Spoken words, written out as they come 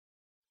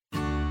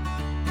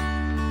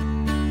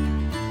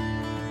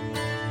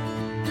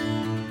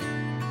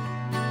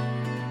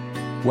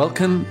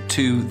Welcome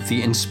to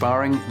the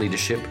Inspiring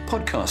Leadership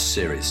podcast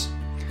series.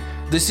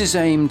 This is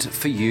aimed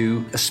for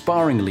you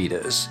aspiring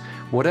leaders,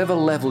 whatever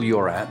level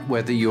you're at,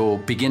 whether you're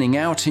beginning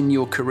out in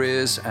your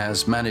careers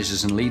as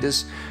managers and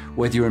leaders,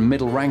 whether you're in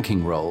middle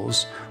ranking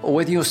roles, or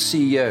whether you're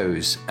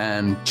CEOs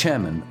and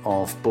chairmen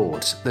of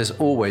boards. There's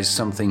always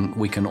something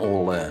we can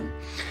all learn.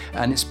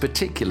 And it's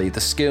particularly the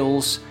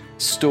skills,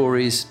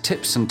 stories,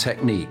 tips and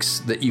techniques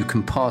that you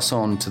can pass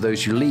on to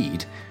those you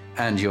lead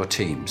and your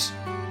teams.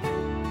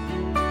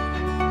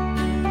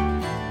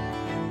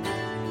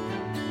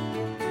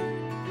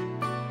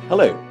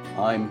 Hello,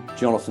 I'm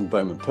Jonathan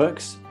Bowman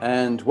Perks,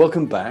 and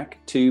welcome back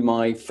to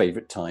my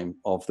favourite time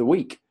of the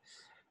week.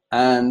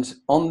 And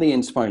on the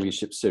Inspiring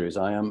Leadership series,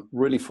 I am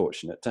really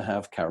fortunate to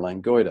have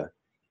Caroline Goyder.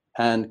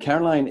 And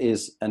Caroline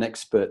is an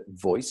expert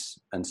voice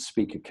and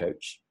speaker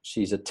coach.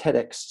 She's a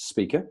TEDx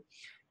speaker,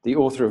 the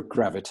author of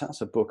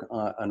Gravitas, a book,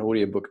 an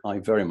audiobook I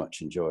very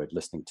much enjoyed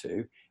listening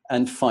to,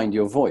 and Find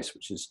Your Voice,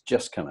 which has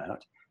just come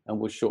out and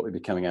will shortly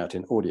be coming out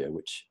in audio,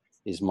 which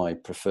is my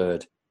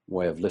preferred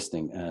way of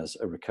listening as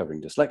a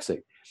recovering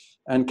dyslexic.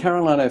 And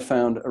Caroline, I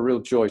found a real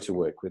joy to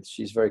work with.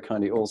 She's very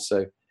kindly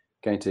also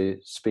going to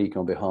speak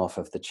on behalf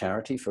of the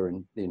charity for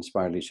the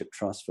Inspiring Leadership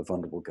Trust for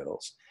Vulnerable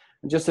Girls.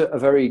 And just a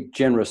very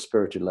generous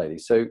spirited lady.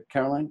 So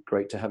Caroline,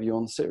 great to have you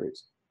on the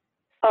series.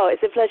 Oh,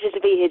 it's a pleasure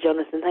to be here,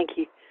 Jonathan. Thank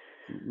you.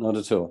 Not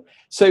at all.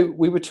 So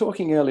we were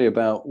talking earlier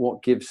about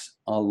what gives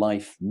our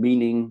life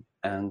meaning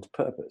and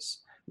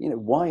purpose. You know,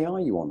 why are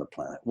you on the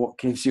planet? What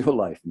gives your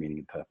life meaning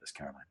and purpose,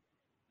 Caroline?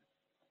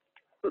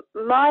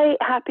 My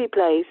happy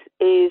place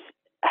is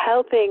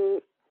helping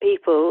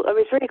people, I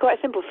mean, it's really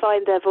quite simple,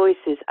 find their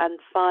voices and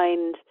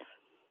find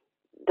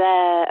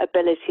their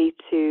ability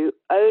to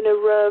own a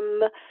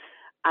room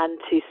and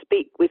to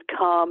speak with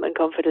calm and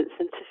confidence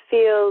and to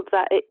feel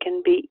that it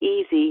can be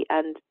easy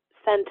and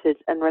centered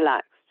and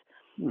relaxed.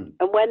 And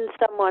when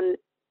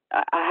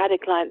I had a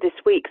client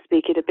this week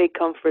speak at a big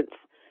conference,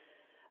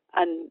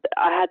 and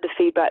I had the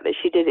feedback that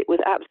she did it with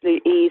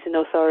absolute ease and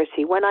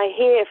authority. When I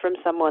hear from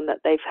someone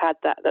that they've had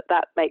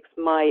that makes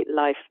my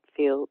life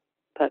feel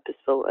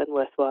purposeful and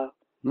worthwhile.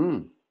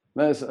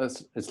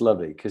 It's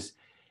lovely because,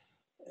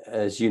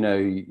 as you know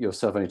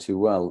yourself only too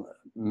well,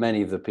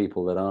 many of the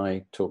people that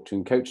I talk to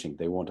in coaching,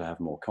 they want to have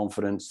more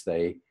confidence.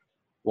 They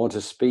want to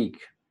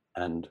speak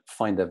and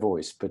find their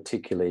voice,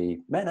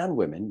 particularly men and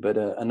women, but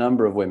a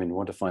number of women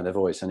want to find their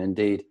voice. And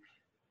indeed,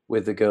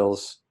 with the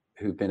girls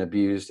who've been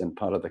abused and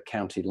part of the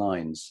county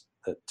lines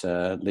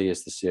that Lee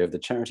is the CEO of the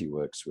charity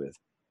works with,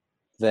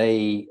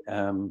 they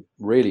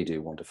really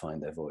do want to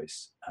find their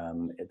voice.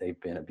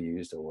 They've been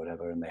abused or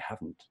whatever, and they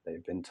haven't.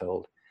 They've been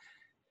told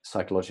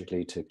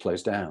psychologically to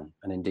close down.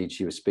 And indeed,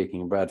 she was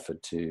speaking in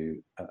Bradford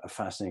to a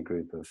fascinating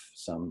group of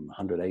some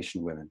 100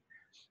 Asian women.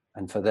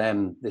 And for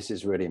them, this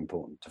is really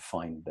important to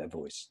find their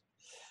voice.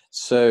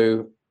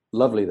 So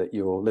lovely that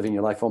you're living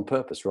your life on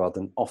purpose rather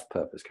than off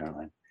purpose,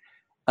 Caroline.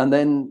 And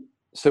then,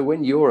 so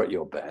when you're at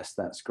your best,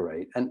 that's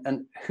great.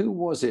 And who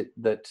was it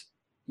that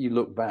you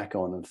look back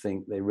on and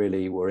think they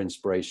really were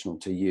inspirational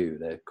to you?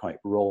 They're quite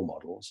role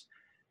models.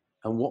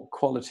 And what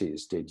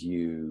qualities did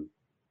you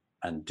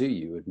and do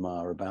you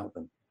admire about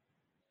them?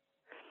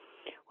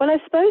 Well, I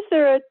suppose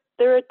there are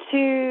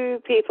two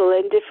people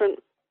in different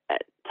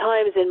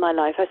times in my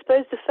life. I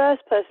suppose the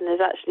first person is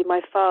actually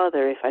my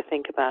father, if I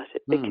think about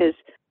it, because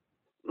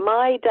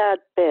my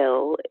dad,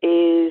 Bill,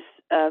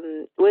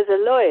 was a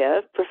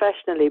lawyer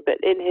professionally, but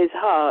in his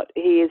heart,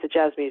 he is a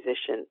jazz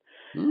musician.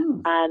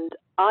 And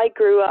I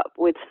grew up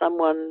with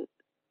someone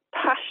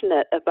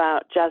passionate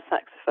about jazz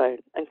saxophone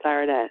and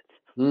clarinet,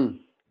 who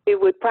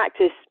would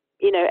practice,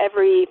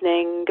 every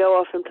evening, go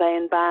off and play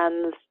in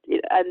bands.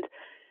 And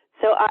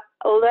so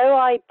although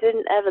I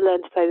didn't ever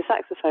learn to play the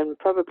saxophone,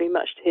 probably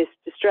much to his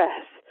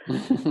distress,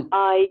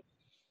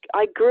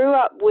 I grew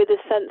up with a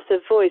sense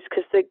of voice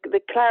because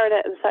the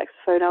clarinet and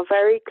saxophone are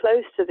very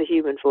close to the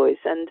human voice,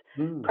 and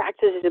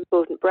practice is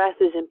important,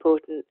 breath is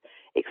important,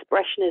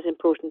 expression is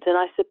important, and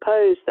I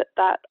suppose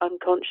that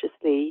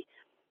unconsciously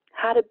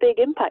had a big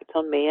impact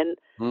on me. And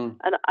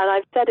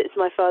I've said it to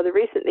my father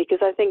recently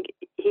because I think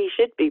he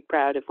should be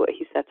proud of what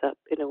he set up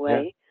in a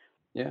way.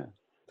 Yeah.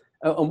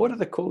 And what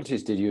other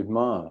qualities did you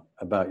admire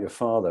about your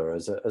father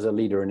as a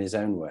leader in his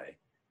own way?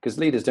 Because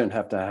leaders don't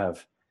have to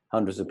have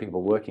hundreds of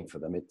people working for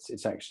them.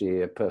 It's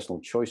actually a personal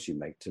choice you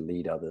make to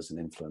lead others and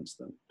influence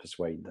them,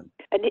 persuade them.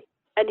 And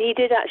he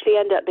did actually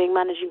end up being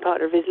managing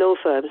partner of his law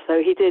firm.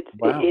 So he did,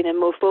 in a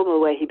more formal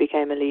way, he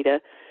became a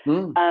leader.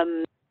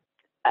 My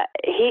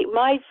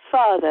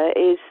father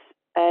is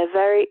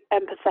very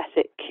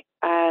empathetic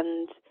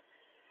and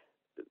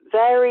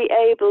very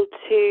able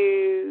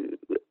to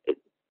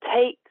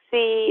take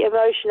the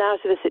emotion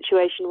out of a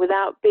situation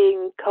without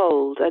being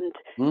cold, and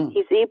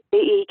he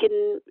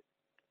can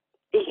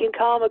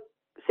calm a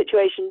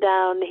situation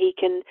down.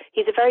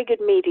 He's a very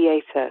good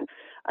mediator,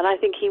 and I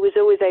think he was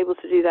always able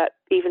to do that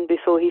even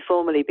before he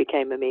formally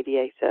became a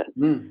mediator.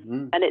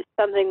 And it's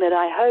something that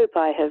I hope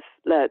I have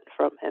learnt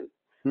from him.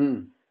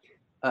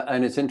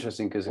 And it's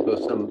interesting because, of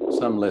course,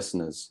 some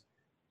listeners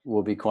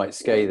will be quite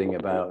scathing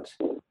about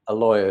a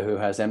lawyer who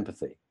has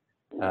empathy.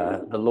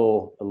 The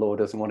law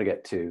doesn't want to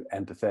get too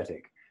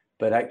empathetic,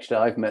 but actually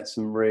I've met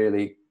some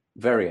really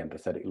very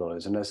empathetic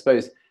lawyers, and I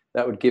suppose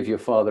that would give your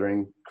father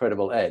an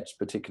incredible edge,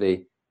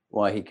 particularly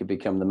why he could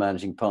become the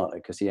managing partner,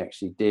 because he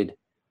actually did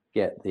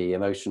get the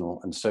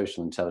emotional and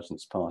social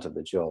intelligence part of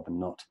the job, and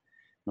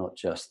not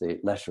just the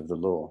letter of the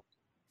law.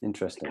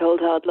 Interesting.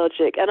 Cold hard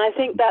logic. And I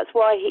think that's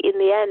why in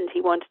the end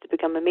he wanted to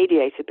become a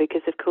mediator,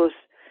 because of course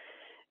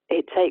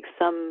it takes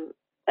some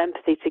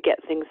empathy to get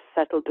things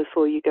settled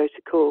before you go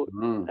to court.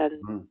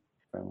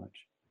 Very much.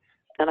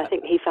 And I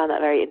think he found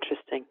that very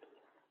interesting.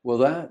 Well,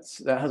 that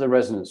has a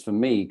resonance for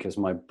me, because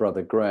my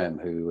brother Graham,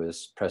 who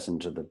was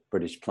president of the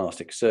British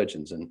Plastic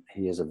Surgeons, and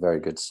he is a very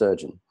good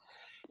surgeon,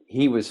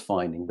 he was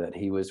finding that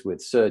he was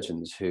with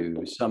surgeons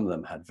who, some of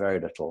them had very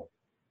little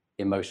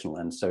emotional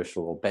and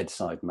social or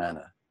bedside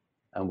manner,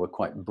 and were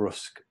quite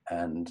brusque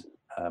and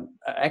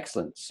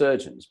excellent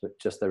surgeons, but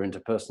just their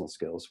interpersonal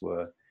skills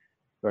were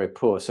very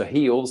poor. So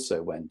he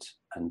also went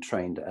and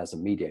trained as a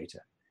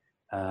mediator,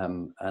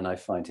 and I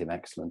find him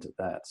excellent at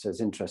that. So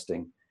it's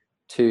interesting,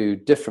 two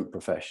different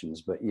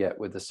professions, but yet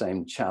with the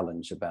same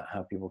challenge about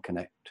how people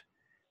connect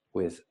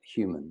with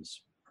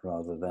humans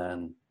rather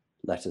than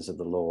letters of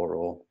the law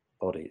or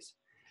bodies.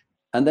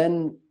 And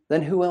then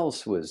who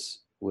else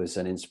was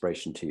an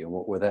inspiration to you, and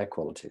what were their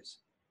qualities?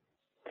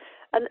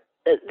 And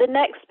the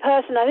next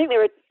person, I think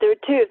there are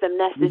two of them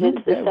nested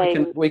into the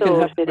same we can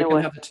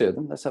have the two of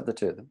them. Let's have the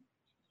two of them.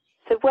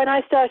 So when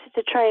I started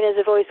to train as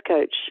a voice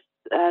coach,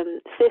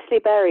 Cicely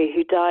Berry,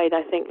 who died,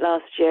 I think,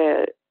 last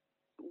year,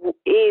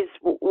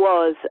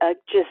 was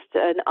just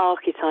an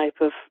archetype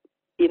of,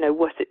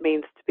 what it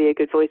means to be a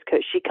good voice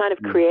coach. She kind of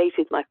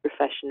created my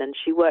profession, and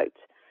she worked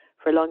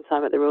for a long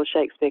time at the Royal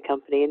Shakespeare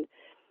Company. And,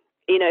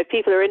 if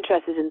people are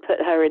interested in put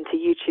her into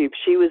YouTube,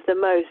 she was the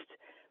most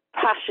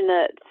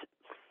passionate,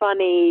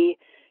 funny,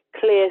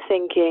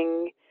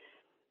 clear-thinking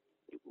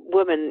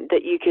woman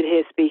that you could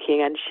hear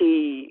speaking, and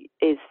she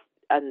is,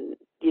 and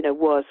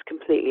was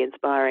completely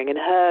inspiring. And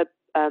her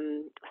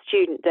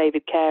student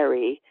David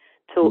Carey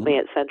taught me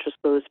at Central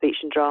School of Speech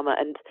and Drama,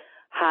 and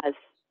has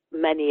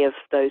many of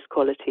those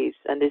qualities.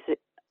 And there's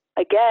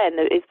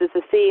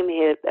a theme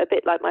here, a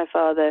bit like my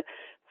father,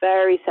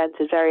 very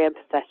centered, very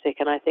empathetic,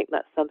 and I think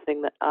that's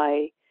something that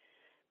I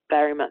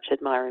very much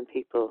admire in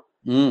people.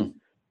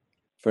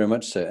 Very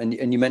much so.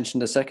 And you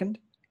mentioned a second?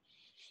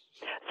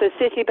 So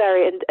Cicely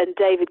Berry and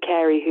David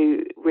Carey,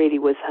 who really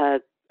was her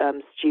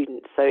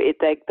student. So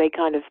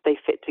they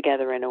fit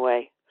together in a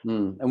way.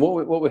 And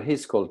what were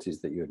his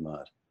qualities that you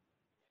admired?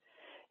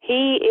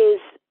 He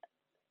is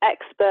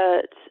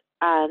expert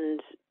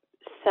and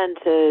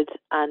centered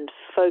and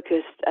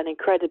focused and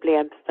incredibly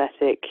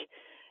empathetic.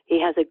 He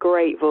has a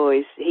great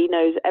voice. He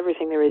knows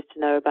everything there is to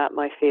know about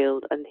my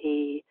field, and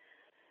he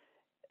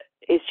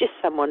is just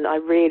someone I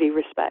really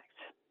respect.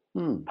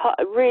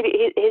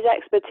 Really, his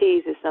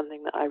expertise is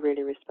something that I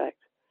really respect.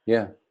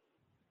 Yeah,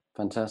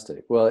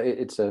 fantastic. Well,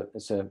 it's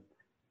a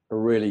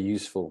really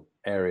useful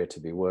area to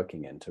be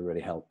working in, to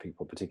really help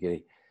people,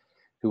 particularly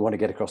who want to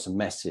get across a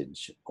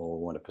message or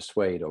want to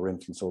persuade or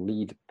influence or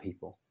lead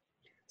people.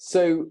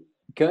 So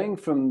going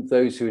from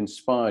those who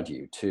inspired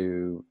you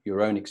to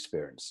your own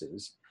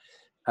experiences,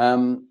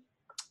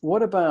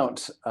 what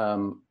about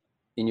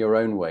in your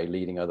own way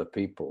leading other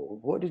people?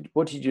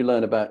 What did you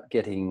learn about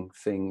getting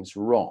things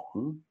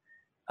wrong,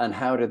 and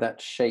how did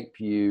that shape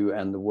you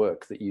and the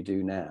work that you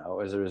do now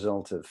as a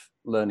result of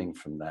learning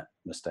from that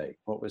mistake?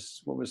 What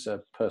was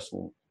a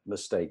personal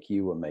mistake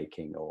you were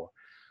making, or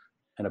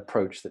an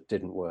approach that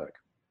didn't work?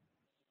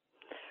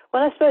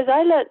 Well, I suppose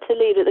I learnt to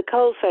lead at the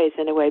coalface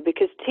in a way,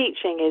 because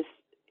teaching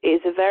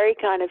is a very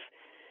kind of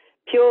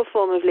pure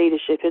form of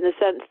leadership, in the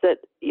sense that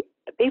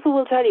people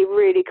will tell you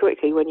really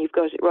quickly when you've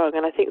got it wrong.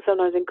 And I think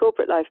sometimes in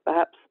corporate life,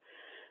 perhaps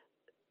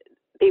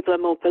people are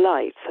more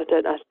polite. I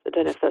don't know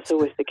if that's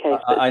always the case.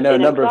 But I know a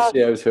number of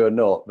CEOs who are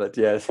not, but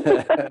yes. in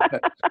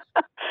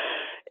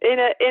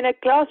a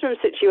classroom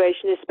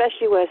situation,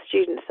 especially where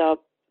students are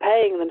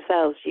paying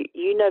themselves,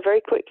 you know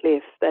very quickly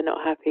if they're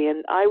not happy.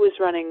 And I was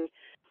running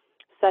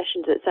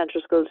sessions at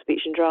Central School of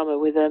Speech and Drama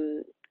with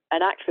an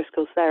actress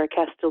called Sarah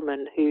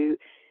Kestelman, who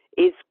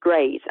is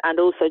great and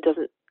also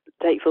doesn't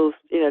take fools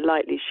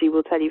lightly. She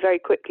will tell you very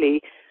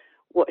quickly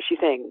what she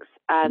thinks.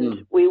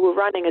 And we were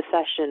running a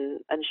session,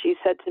 and she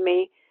said to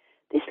me,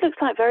 "This looks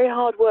like very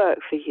hard work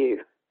for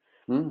you."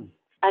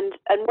 And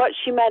what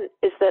she meant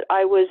is that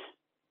I was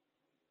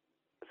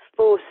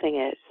forcing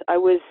it. I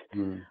was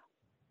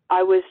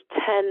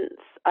tense.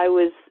 I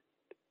was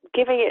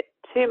giving it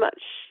too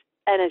much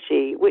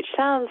energy, which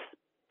sounds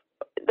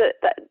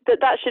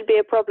that should be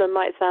a problem,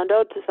 might sound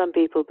odd to some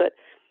people, but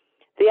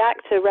the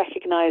actor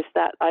recognized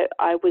that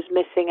I was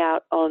missing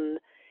out on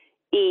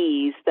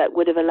ease that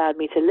would have allowed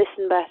me to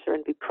listen better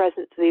and be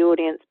present to the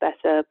audience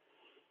better,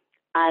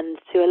 and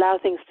to allow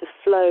things to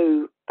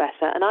flow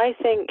better. And I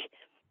think,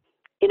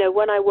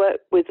 when I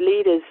work with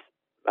leaders,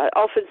 I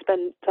often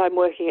spend time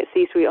working at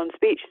C-suite on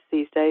speeches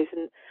these days,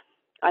 and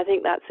I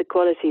think that's a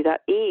quality,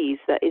 that ease,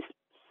 that is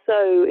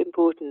so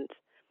important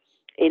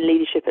in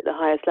leadership at the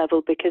highest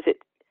level, because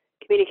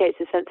communicates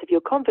a sense of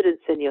your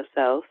confidence in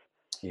yourself.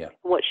 Yeah.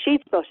 And what she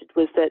spotted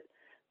was that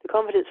the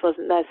confidence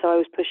wasn't there, so I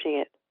was pushing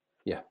it.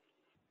 Yeah.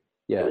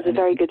 Yeah. It was a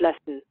very good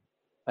lesson.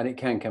 And it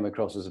can come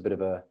across as a bit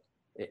of a,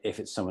 if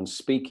it's someone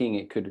speaking,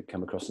 it could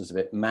come across as a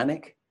bit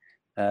manic.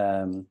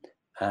 And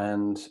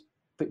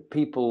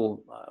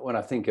people, when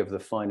I think of the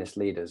finest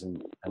leaders,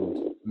 and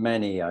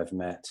many I've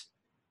met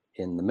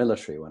in the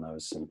military when I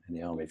was in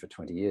the army for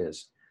 20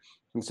 years,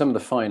 and some of the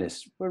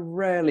finest were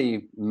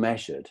rarely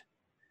measured,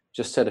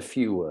 just said a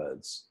few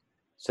words,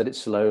 said it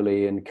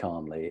slowly and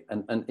calmly,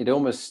 and it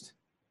almost,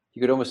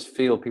 you could almost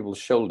feel people's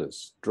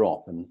shoulders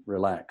drop and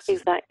relax.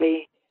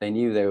 Exactly. They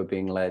knew they were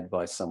being led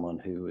by someone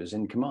who was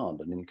in command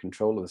and in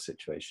control of the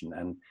situation,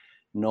 and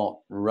not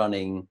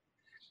running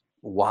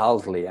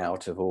wildly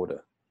out of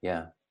order.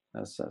 Yeah,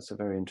 that's a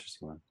very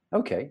interesting one.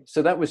 Okay,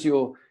 so that was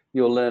your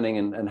learning,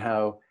 and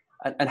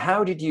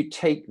how did you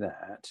take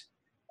that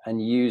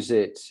and use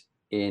it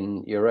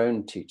in your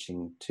own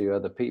teaching to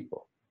other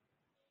people?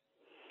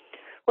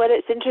 Well,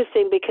 it's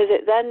interesting because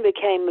it then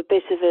became a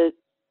bit of a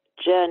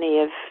journey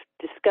of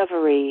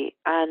discovery,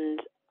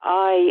 and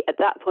I, at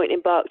that point,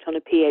 embarked on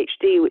a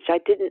PhD, which I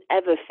didn't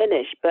ever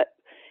finish, but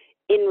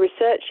in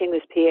researching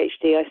this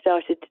PhD, I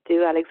started to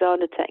do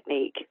Alexander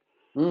technique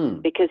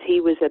because he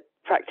was a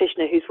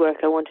practitioner whose work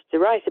I wanted to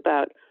write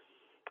about.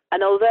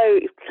 And although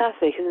it's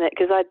classic, isn't it?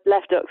 Because I'd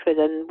left Oxford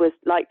and was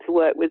like to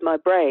work with my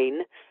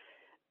brain,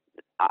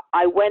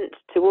 I went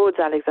towards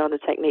Alexander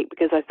technique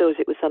because I thought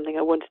it was something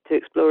I wanted to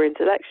explore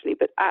intellectually,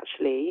 but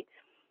actually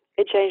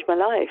it changed my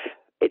life.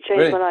 It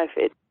changed my life.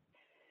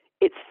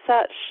 It's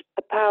such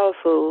a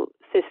powerful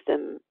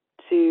system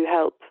to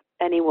help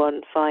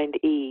anyone find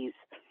ease.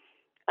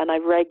 And I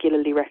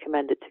regularly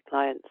recommend it to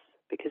clients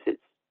because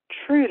it's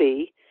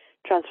truly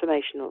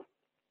transformational.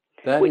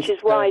 Which is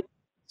why...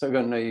 So go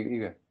on, no, you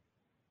go.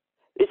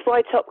 It's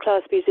why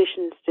top-class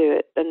musicians do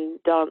it, and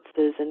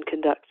dancers and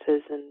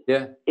conductors, and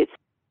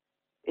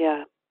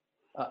yeah.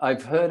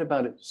 I've heard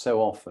about it so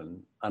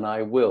often, and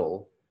I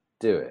will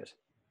do it.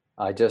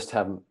 I just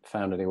haven't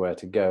found anywhere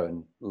to go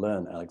and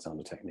learn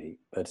Alexander technique,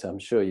 but I'm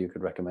sure you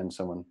could recommend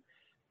someone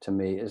to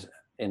me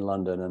in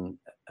London, and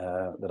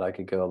that I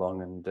could go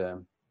along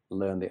and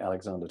learn the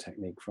Alexander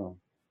technique from.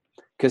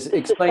 Because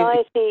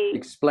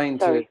explain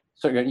to,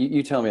 sorry,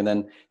 you tell me, and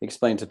then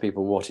explain to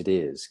people what it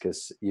is,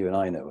 because you and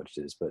I know what it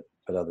is, but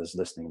others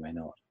listening may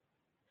not.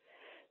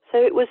 So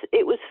it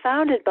was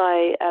founded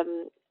by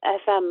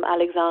FM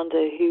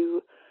Alexander,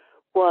 who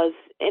was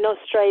in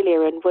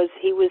Australia, and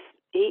he was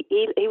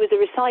a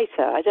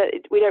reciter.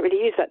 We don't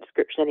really use that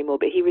description anymore,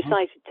 but he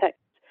recited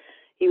text.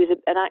 He was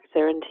an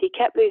actor, and he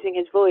kept losing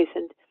his voice,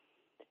 and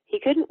he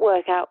couldn't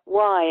work out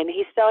why. And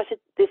he started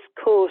this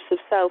course of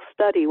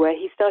self-study where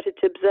he started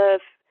to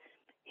observe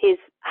his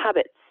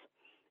habits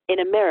in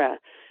a mirror,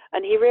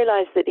 and he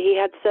realized that he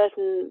had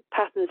certain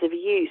patterns of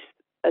use,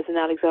 as an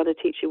Alexander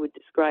teacher would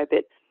describe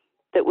it,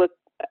 that were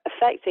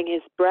affecting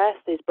his breath,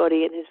 his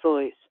body, and his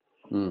voice.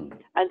 And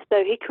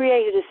so he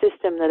created a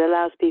system that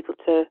allows people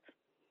to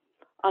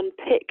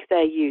unpick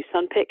their use,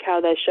 unpick how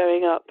they're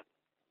showing up,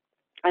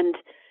 and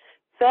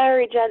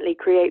very gently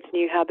creates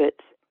new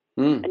habits.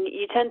 And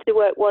you tend to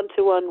work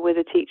one-to-one with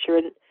a teacher,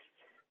 and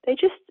they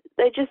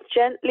just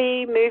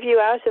gently move you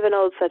out of an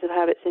old set of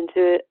habits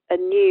into a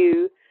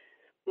new,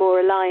 more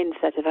aligned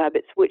set of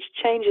habits, which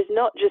changes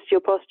not just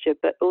your posture,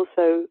 but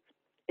also,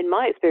 in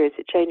my experience,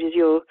 it changes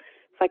your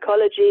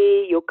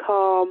psychology, your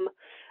calm.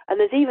 And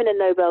there's even a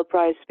Nobel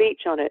Prize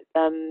speech on it.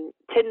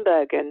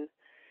 Tinbergen,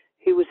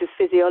 who was a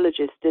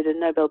physiologist, did a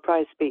Nobel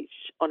Prize speech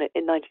on it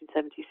in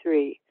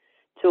 1973,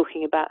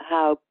 talking about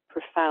how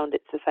profound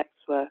its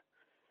effects were.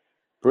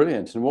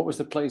 Brilliant. And what was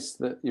the place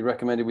that you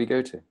recommended we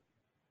go to?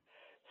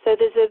 So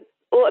there's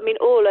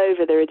all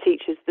over there are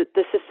teachers. The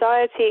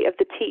Society of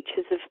the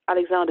Teachers of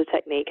Alexander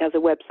Technique has a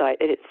website,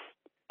 and it's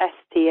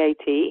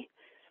STAT,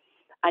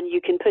 and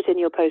you can put in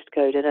your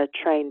postcode and a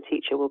trained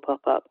teacher will pop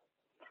up.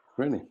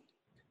 Really?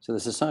 So the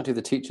Society of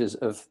the Teachers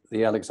of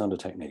the Alexander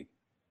Technique.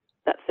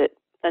 That's it.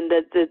 And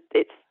the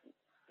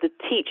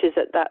teachers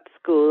at that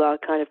school are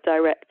kind of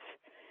direct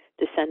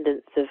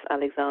descendants of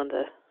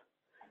Alexander.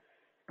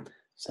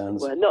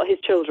 Well, not his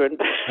children.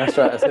 That's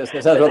right.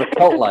 It sounds rather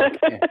cult-like.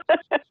 Yeah.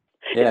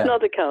 It's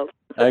not a cult.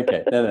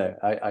 Okay. No,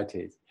 I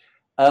tease.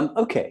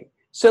 Okay.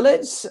 So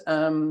let's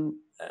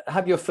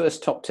have your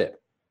first top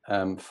tip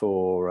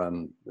for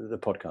the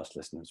podcast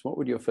listeners. What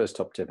would your first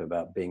top tip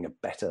about being a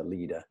better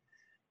leader?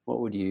 What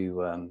would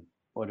you?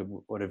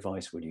 What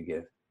advice would you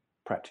give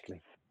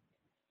practically?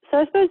 So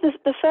I suppose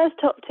the first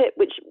top tip,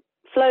 which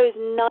flows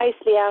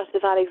nicely out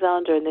of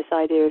Alexander and this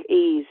idea of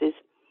ease, is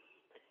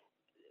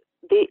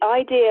the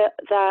idea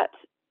that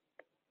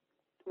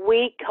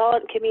we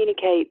can't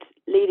communicate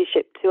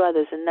leadership to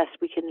others unless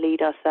we can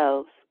lead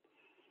ourselves.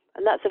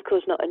 And that's, of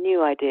course, not a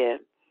new idea.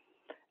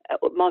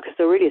 Marcus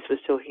Aurelius was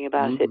talking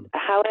about it.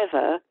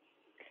 However,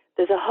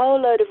 there's a whole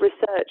load of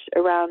research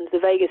around the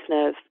vagus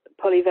nerve,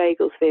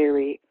 polyvagal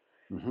theory,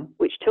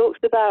 which talks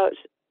about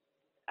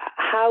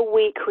how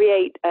we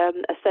create a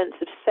sense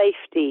of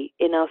safety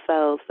in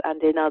ourselves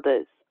and in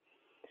others.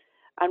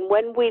 And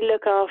when we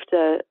look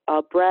after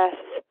our breath,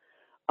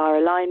 our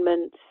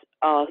alignment,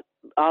 our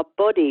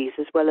bodies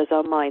as well as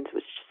our minds,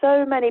 which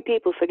so many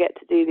people forget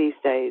to do these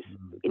days,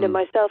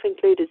 myself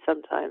included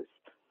sometimes,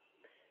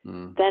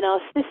 then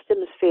our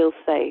systems feel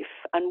safe.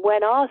 And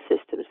when our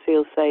systems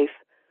feel safe,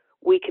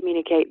 we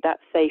communicate that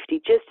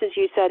safety. Just as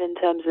you said in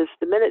terms of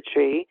the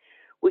military,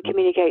 we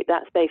communicate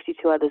that safety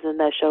to others and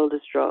their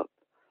shoulders drop.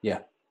 Yeah.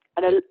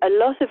 And a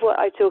lot of what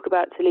I talk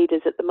about to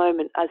leaders at the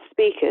moment as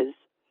speakers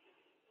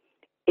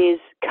is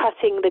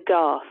cutting the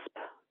gasp.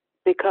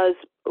 Because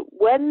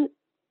when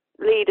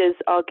leaders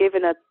are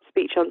given a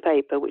speech on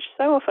paper, which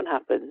so often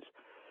happens,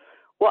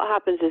 what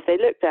happens is they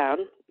look down,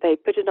 they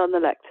put it on the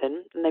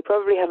lectern, and they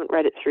probably haven't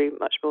read it through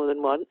much more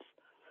than once,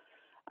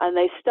 and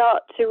they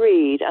start to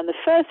read, and the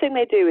first thing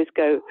they do is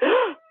go,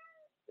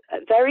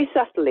 very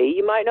subtly,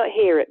 you might not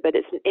hear it, but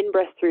it's an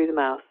in-breath through the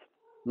mouth.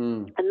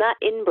 And that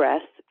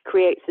in-breath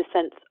creates a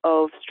sense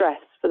of stress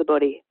for the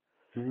body.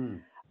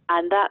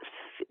 And that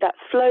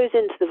flows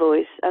into the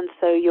voice, and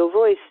so your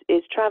voice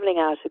is traveling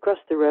out across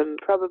the room,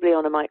 probably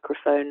on a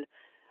microphone,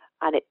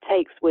 and it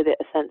takes with it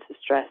a sense of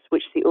stress,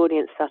 which the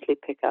audience subtly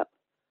pick up.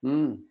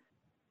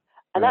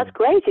 And that's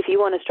great if you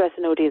want to stress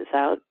an audience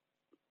out.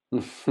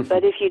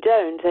 But if you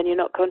don't and you're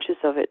not conscious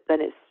of it, then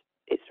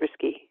it's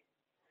risky.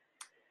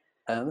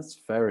 That's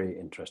very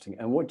interesting.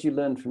 And what do you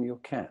learn from your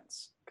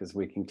cats? Because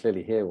we can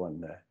clearly hear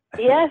one there.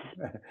 Yes,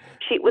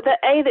 with the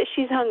A, that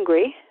she's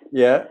hungry.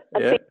 Yeah,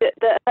 and B,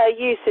 that her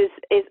use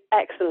is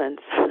excellent.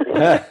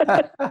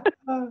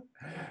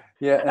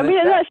 Yeah, I mean,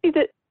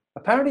 actually,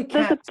 apparently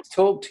cats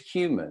talk to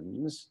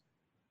humans,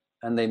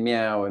 and they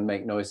meow and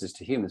make noises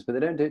to humans, but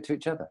they don't do it to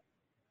each other.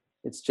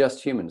 It's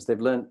just humans. They've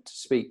learned to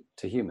speak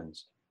to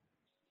humans.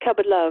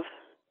 Cupboard love.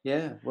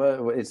 Yeah,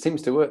 well, it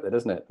seems to work there,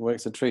 doesn't it? It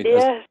works a treat.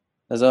 Yeah.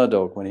 As our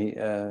dog,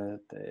 when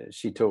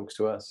she talks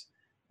to us,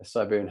 a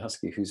Siberian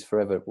Husky who's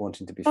forever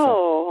wanting to be fed.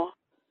 Oh.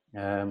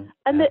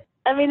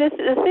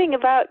 The thing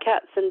about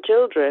cats and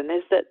children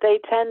is that they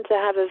tend to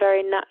have a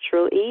very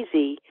natural,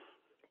 easy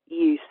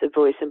use of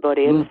voice and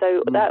body. And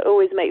so that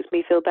always makes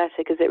me feel better,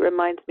 because it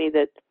reminds me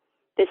that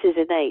this is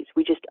innate.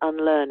 We just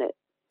unlearn it.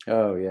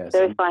 Oh, yes.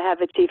 So if I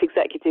have a chief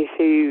executive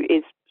who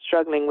is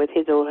struggling with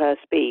his or her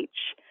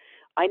speech,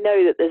 I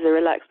know that there's a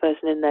relaxed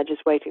person in there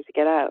just waiting to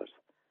get out.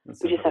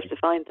 We just have to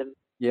find them.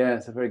 Yeah,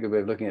 it's a very good way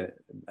of looking at it.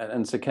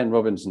 And so Ken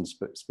Robinson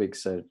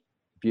speaks so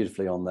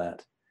beautifully on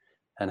that,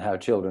 and how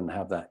children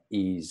have that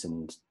ease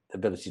and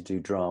ability to do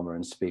drama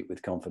and speak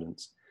with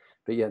confidence.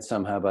 But yet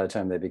somehow by the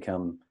time they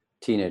become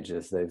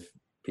teenagers, they've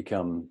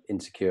become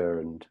insecure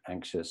and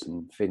anxious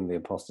and feeling the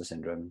imposter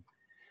syndrome.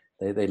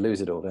 They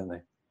lose it all, don't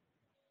they?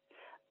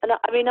 And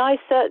I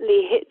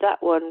certainly hit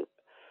that one,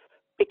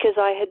 because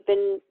I had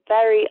been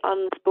very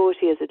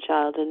unsporty as a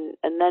child,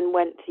 and then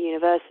went to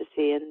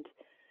university. And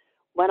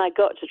when I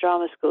got to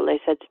drama school, they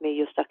said to me,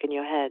 "You're stuck in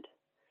your head."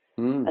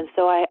 And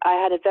so I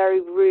had a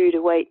very rude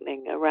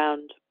awakening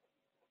around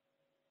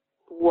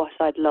what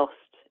I'd lost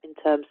in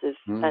terms of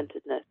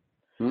centeredness.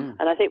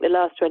 And I think the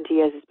last 20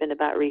 years has been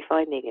about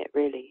refinding it,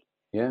 really.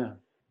 Yeah.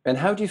 And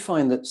how do you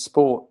find that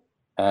sport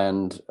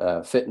and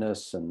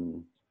fitness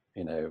and,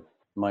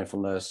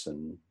 mindfulness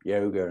and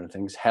yoga and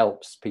things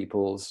helps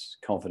people's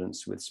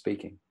confidence with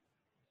speaking?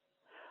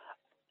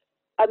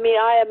 I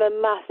am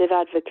a massive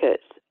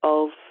advocate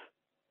of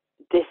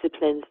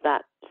disciplines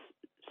that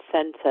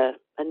center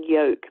and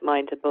yoke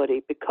mind and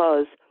body,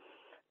 because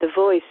the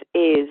voice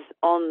is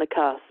on the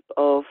cusp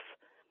of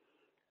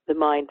the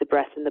mind, the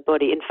breath, and the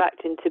body. In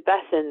fact, in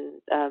Tibetan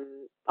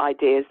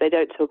ideas, they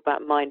don't talk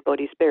about mind,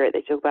 body, spirit.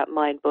 They talk about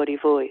mind, body,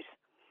 voice.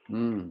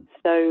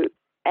 So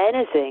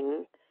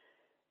anything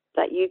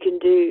that you can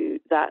do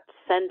that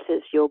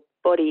centers your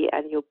body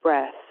and your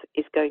breath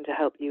is going to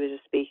help you as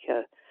a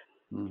speaker.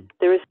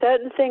 There are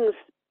certain things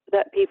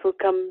that people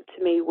come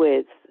to me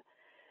with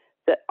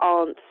that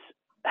aren't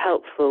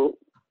helpful.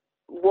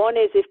 One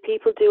is if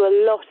people do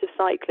a lot of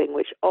cycling,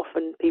 which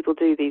often people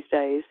do these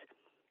days,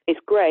 it's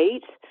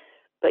great,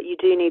 but you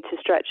do need to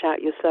stretch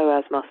out your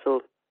psoas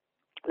muscle.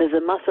 There's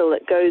a muscle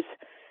that goes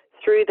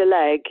through the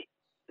leg,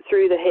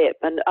 through the hip,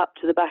 and up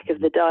to the back of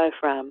the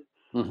diaphragm.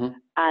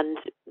 And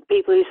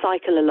people who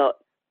cycle a lot,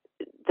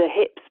 the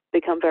hips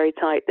become very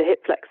tight, the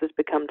hip flexors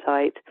become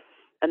tight,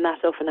 and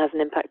that often has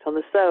an impact on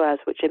the psoas,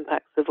 which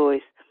impacts the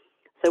voice.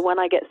 So when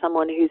I get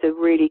someone who's a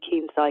really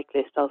keen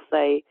cyclist, I'll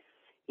say,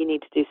 you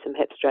need to do some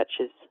hip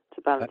stretches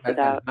to balance it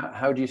out.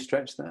 How do you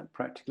stretch that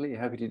practically?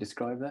 How could you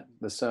describe that,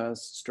 the psoas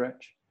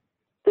stretch?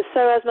 The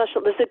psoas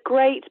muscle, there's a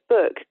great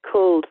book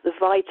called The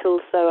Vital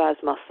Psoas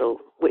Muscle,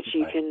 which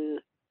you can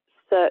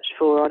search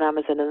for on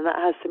Amazon, and that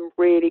has some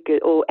really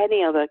good, or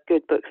any other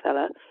good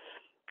bookseller,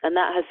 and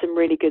that has some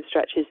really good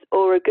stretches.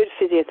 Or a good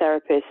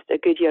physiotherapist, a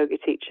good yoga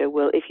teacher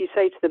will, if you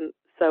say to them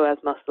psoas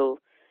muscle,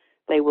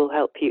 they will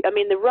help you.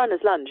 The runner's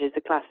lunge is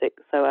a classic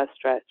psoas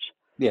stretch.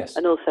 Yes.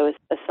 And also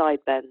a side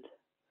bend.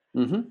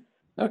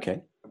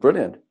 Okay,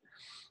 brilliant.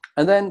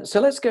 And then,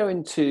 so let's go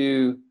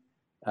into,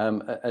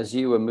 as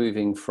you were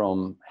moving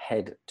from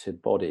head to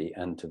body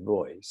and to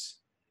voice,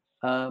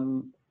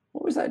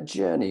 what was that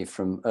journey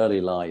from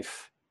early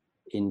life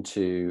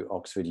into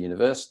Oxford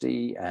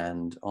University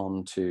and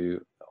on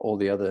to all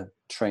the other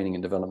training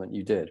and development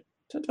you did.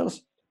 So tell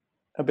us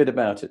a bit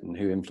about it and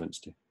who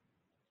influenced you.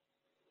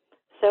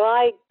 So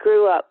I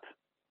grew up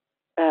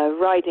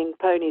riding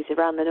ponies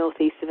around the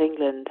northeast of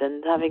England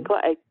and having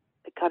quite a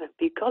kind of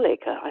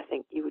bucolic, I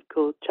think you would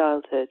call,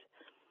 childhood.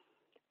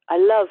 I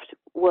loved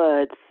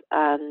words,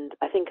 and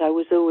I think I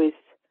was always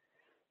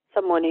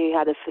someone who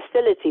had a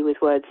facility with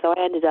words, so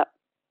I ended up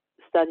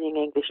studying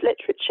English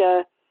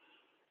literature,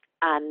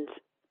 and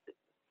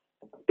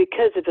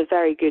because of a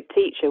very good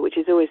teacher, which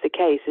is always the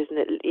case, isn't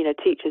it? You know,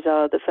 teachers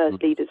are the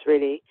first leaders,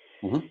 really,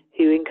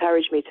 who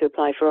encouraged me to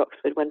apply for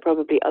Oxford when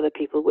probably other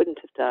people wouldn't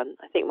have done.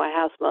 I think my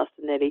housemaster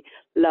nearly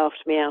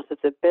laughed me out of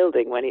the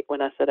building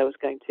when I said I was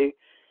going to.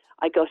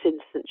 I got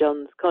into St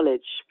John's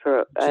College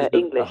for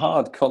English. A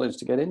hard college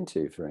to get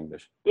into for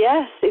English.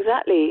 Yes,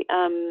 exactly.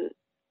 And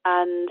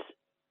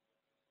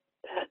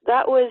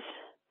that was...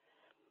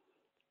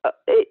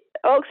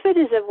 Oxford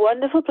is a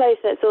wonderful place,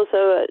 and it's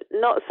also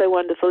not so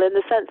wonderful in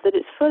the sense that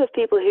it's full of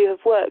people who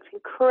have worked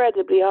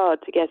incredibly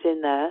hard to get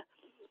in there,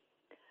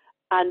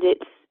 and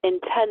it's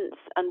intense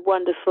and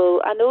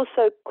wonderful and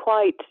also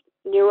quite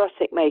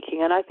neurotic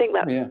making. And I think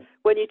that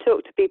when you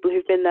talk to people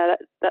who've been there,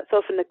 that's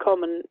often the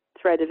common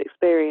thread of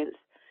experience.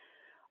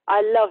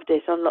 I loved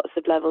it on lots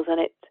of levels, and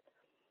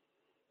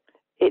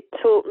it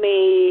taught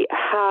me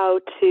how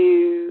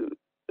to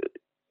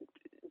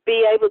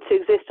be able to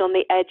exist on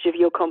the edge of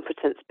your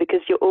competence,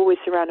 because you're always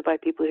surrounded by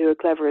people who are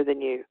cleverer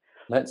than you.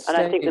 Let's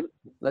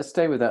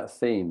stay with that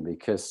theme,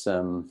 because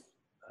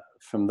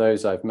from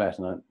those I've met,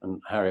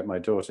 and Harriet, my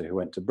daughter, who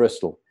went to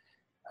Bristol,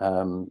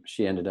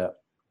 she ended up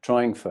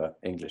trying for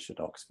English at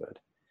Oxford,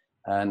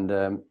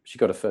 and she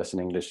got a first in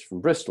English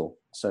from Bristol,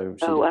 so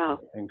she did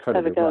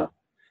incredibly well.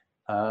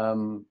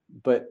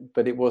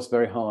 But it was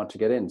very hard to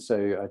get in,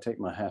 so I take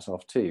my hat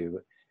off to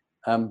you.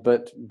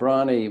 But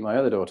Bryony, my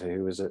other daughter,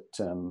 who was at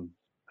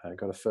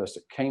got a first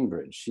at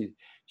Cambridge,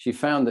 she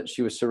found that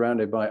she was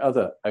surrounded by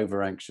other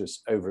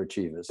over-anxious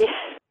overachievers,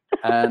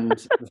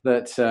 and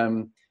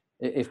that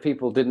if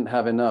people didn't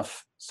have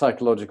enough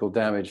psychological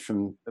damage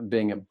from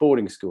being at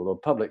boarding school or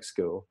public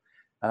school,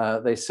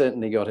 they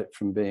certainly got it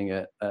from being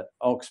at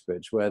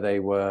Oxbridge, where they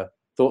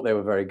thought they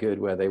were very good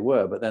where they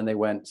were, but then they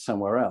went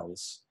somewhere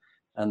else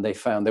and they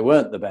found they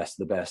weren't the best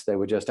of the best, they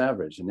were just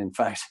average. And in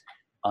fact,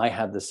 I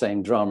had the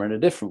same drama in a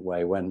different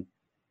way. When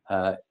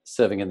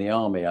serving in the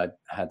army, I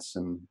had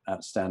some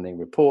outstanding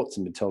reports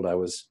and been told I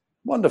was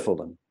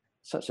wonderful and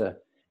such a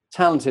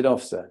talented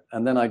officer.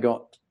 And then I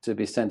got to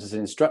be sent as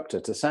an instructor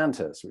to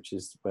Sandhurst, which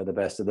is where the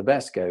best of the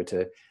best go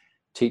to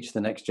teach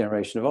the next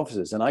generation of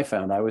officers. And I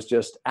found I was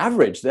just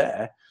average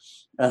there.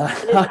 I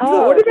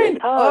thought, what do you mean?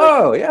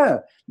 Oh, yeah,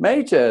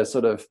 major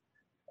sort of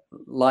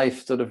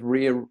life sort of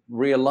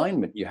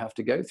realignment you have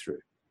to go through.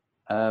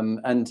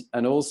 And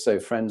also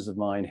friends of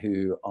mine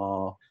who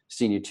are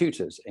senior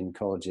tutors in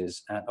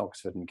colleges at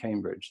Oxford and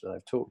Cambridge that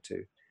I've talked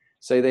to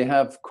say they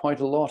have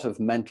quite a lot of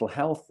mental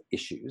health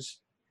issues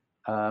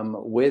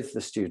with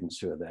the students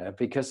who are there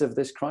because of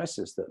this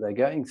crisis that they're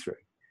going through.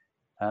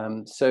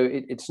 So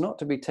it's not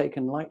to be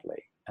taken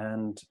lightly,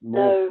 and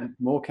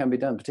more can be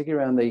done,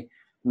 particularly around the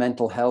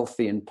mental health,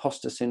 the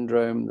imposter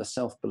syndrome, the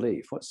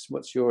self-belief.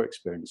 What's your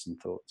experience and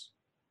thoughts?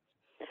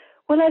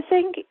 Well, I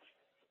think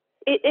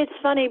it's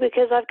funny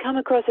because I've come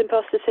across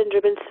imposter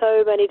syndrome in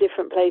so many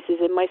different places,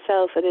 in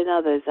myself and in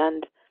others,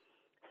 and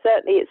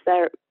certainly it's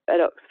there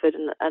at Oxford,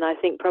 and I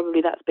think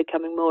probably that's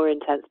becoming more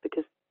intense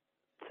because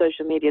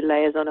social media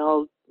layers on a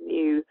whole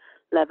new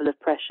level of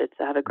pressure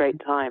to have a great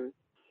time.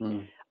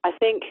 I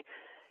think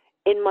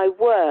in my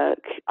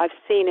work, I've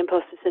seen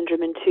imposter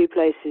syndrome in two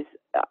places.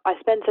 I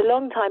spent a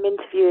long time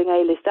interviewing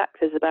A-list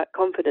actors about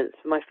confidence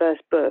for my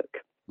first book,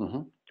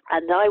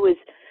 and I was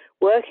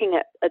working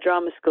at a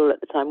drama school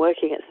at the time,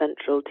 working at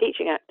Central,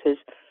 teaching actors,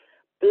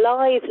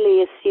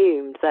 blithely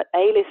assumed that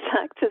A-list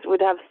actors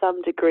would have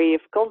some degree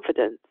of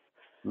confidence.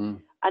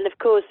 And of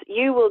course,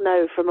 you will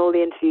know from all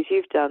the interviews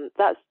you've done,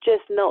 that's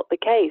just not the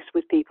case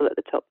with people at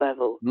the top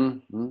level.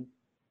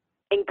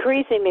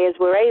 Increasingly, as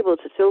we're able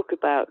to talk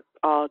about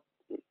our,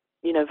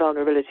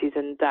 vulnerabilities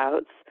and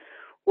doubts,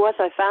 what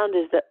I found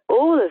is that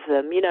all of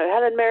them,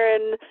 Helen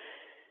Mirren,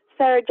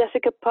 Sarah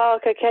Jessica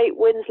Parker, Kate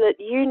Winslet,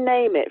 you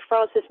name it,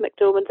 Frances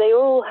McDormand, they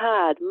all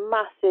had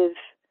massive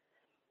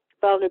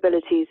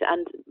vulnerabilities,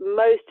 and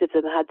most of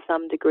them had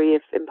some degree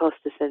of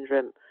imposter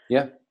syndrome.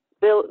 Yeah.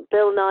 Bill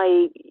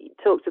Nighy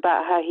talked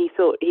about how he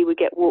thought he would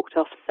get walked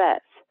off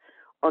set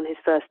on his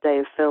first day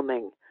of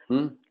filming.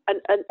 And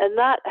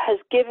that has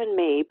given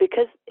me,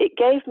 because it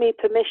gave me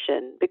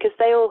permission, because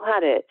they all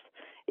had it,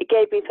 it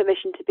gave me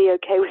permission to be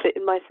okay with it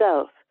in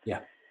myself.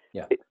 Yeah.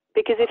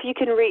 Because if you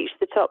can reach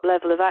the top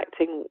level of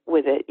acting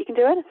with it, you can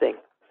do anything.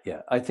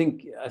 Yeah, I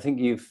think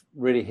you've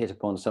really hit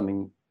upon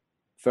something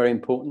very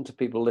important to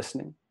people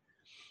listening.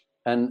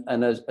 And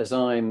as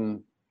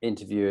I'm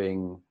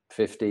interviewing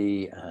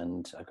 50,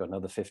 and I've got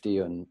another 50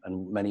 and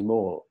many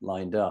more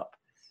lined up,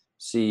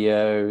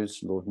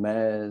 CEOs, Lord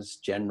Mayors,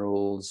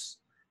 generals,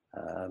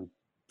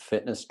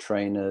 fitness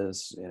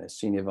trainers,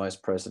 senior vice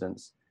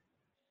presidents,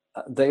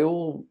 they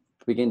all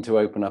begin to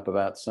open up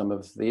about some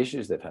of the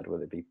issues they've had,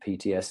 whether it be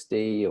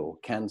PTSD or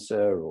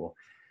cancer or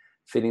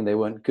feeling they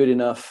weren't good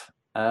enough.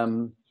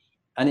 And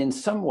in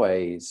some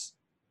ways,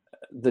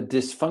 the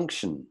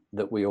dysfunction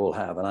that we all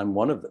have, and I'm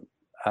one of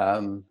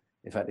them,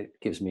 in fact, it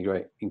gives me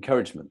great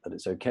encouragement that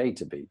it's okay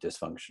to be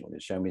dysfunctional.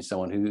 It's shown me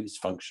someone who's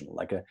functional,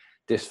 like a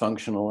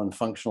dysfunctional and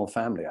functional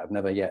family. I've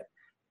never yet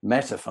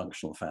met a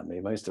functional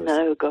family. Most of us.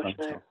 No, gosh,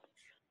 no.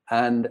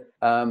 And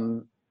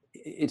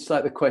it's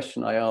like the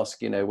question I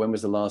ask, when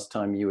was the last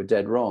time you were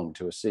dead wrong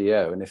to a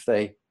CEO? And if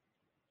they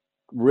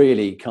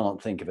really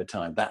can't think of a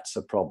time, that's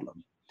a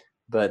problem.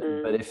 But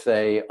if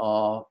they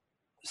are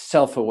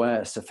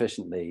self-aware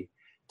sufficiently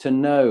to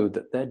know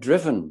that they're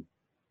driven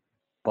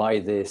by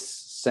this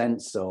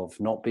sense of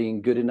not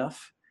being good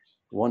enough,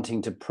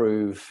 wanting to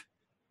prove,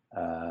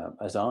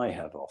 as I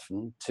have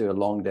often, to a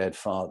long dead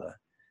father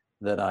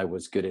that I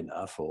was good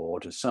enough, or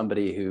to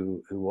somebody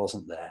who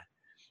wasn't there,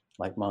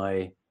 like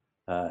my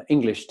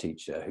English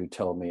teacher who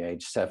told me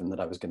age 7 that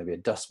I was going to be a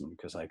dustman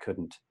because I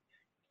couldn't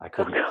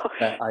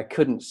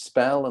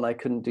spell and I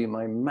couldn't do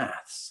my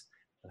maths.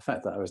 The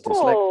fact that I was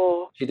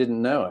dyslexic, she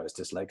didn't know I was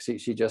dyslexic.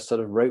 She just sort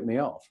of wrote me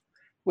off,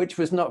 which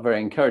was not very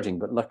encouraging.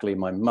 But luckily,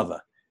 my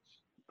mother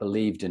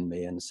believed in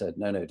me and said,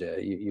 no, dear,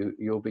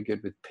 you'll be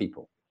good with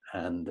people.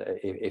 And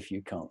if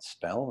you can't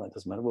spell, that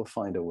doesn't matter, we'll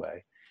find a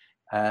way.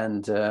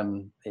 And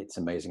it's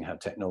amazing how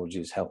technology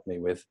has helped me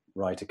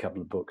write a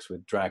couple of books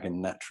with Dragon,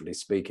 naturally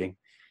speaking,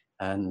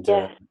 and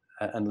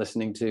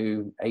listening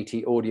to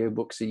 80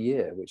 audiobooks a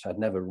year, which I'd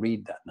never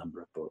read that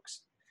number of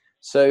books.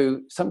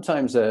 So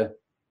sometimes a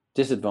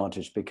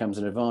disadvantage becomes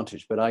an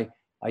advantage. But I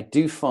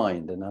do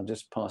find, and I'll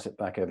just pass it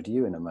back over to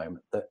you in a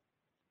moment, that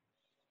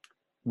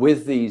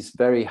with these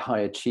very high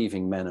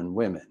achieving men and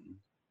women,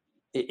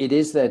 it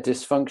is their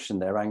dysfunction,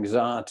 their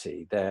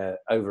anxiety, their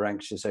over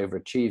anxious,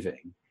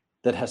 overachieving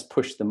that has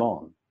pushed them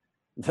on.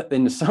 That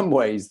in some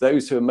ways,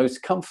 those who are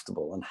most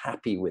comfortable and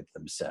happy with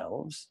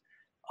themselves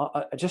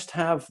just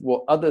have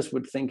what others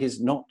would think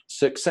is not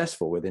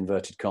successful, with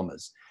inverted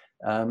commas,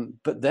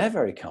 but they're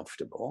very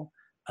comfortable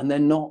and they're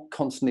not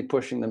constantly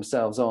pushing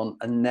themselves on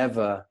and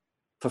never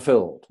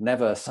fulfilled,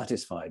 never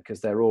satisfied, because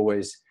they're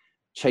always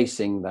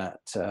chasing that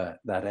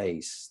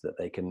ace that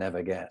they can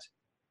never get.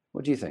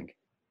 What do you think?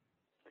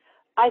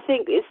 I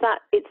think it's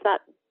that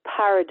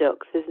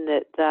paradox, isn't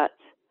it? That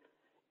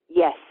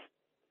yes,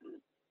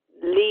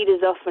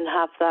 leaders often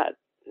have that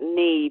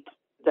need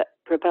that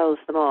propels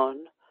them on,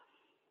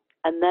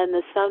 and then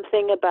there's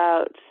something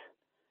about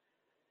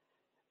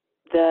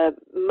the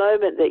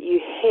moment that you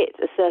hit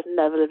a certain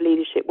level of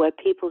leadership where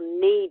people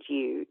need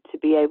you to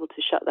be able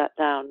to shut that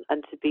down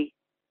and to be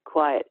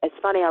quiet. It's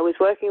funny, I was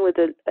working with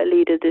a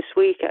leader this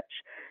week.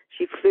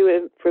 She flew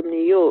in from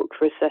New York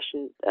for a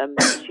session.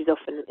 She's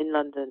often in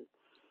London,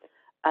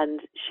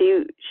 and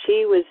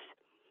she was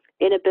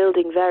in a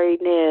building very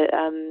near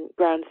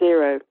Ground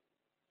Zero.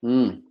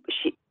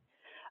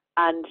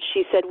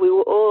 She said we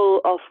were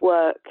all off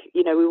work.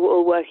 We were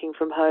all working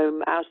from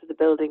home, out of the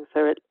building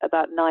for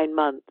about 9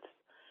 months,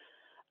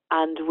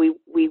 and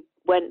we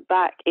went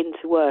back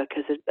into work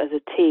as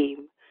a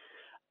team.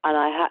 And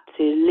I had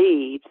to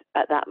lead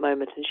at that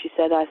moment. And she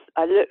said,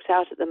 I looked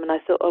out at them and I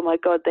thought, oh my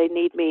God, they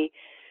need me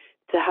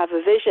to have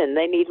a vision.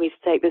 They need me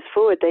to take this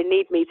forward. They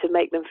need me to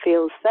make them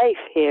feel safe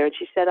here. And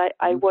she said,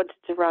 I wanted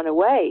to run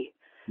away.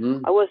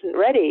 I wasn't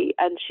ready.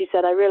 And she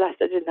said, I realized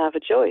I didn't have a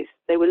choice.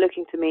 They were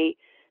looking to me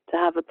to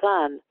have a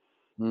plan.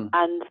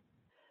 And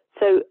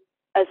so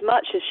as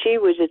much as she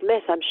would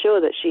admit, I'm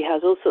sure that she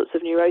has all sorts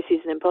of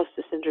neuroses and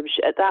imposter syndrome,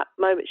 at that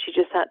moment she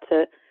just had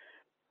to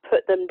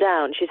put them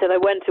down. She said, I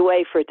went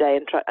away for a day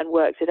and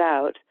worked it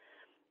out.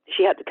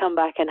 She had to come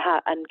back and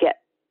get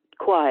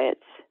quiet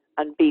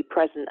and be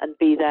present and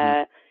be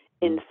there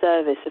in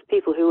service of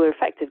people who were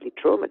effectively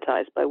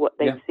traumatized by what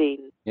they'd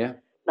seen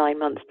 9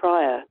 months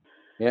prior.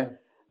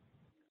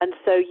 And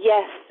so,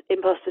 yes,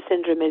 imposter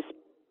syndrome is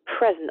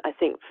present. I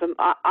think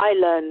I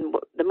learn,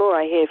 the more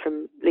I hear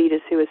from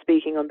leaders who are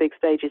speaking on big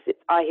stages,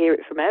 I hear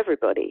it from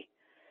everybody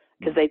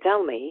because they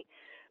tell me.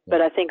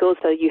 But I think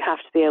also you have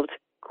to be able to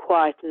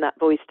quieten that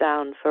voice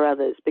down for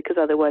others, because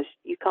otherwise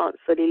you can't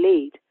fully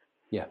lead.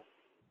 Yeah,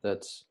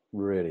 that's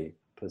really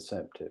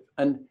perceptive.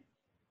 And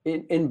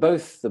in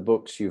both the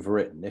books you've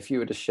written, if you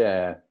were to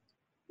share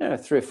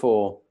 3 or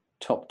 4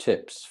 top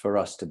tips for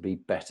us to be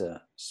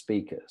better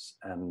speakers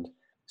and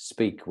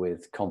speak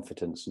with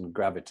confidence and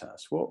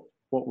gravitas,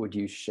 what would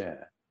you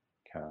share,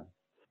 Karen?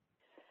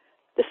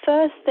 The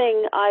first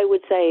thing I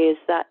would say is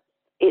that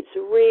it's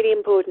really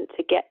important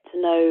to get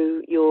to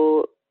know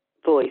your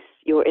voice,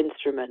 your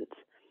instrument.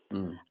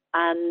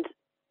 And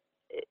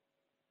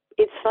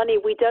it's funny,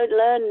 we don't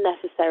learn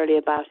necessarily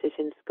about it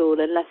in school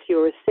unless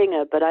you're a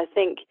singer, but I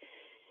think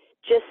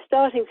just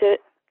starting to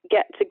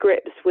get to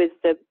grips with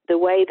the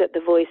way that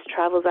the voice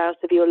travels out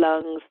of your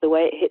lungs, the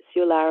way it hits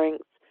your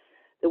larynx,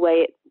 the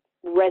way it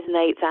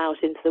resonates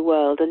out into the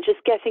world, and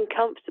just getting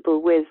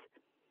comfortable with,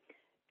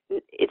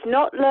 it's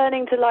not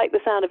learning to like the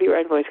sound of your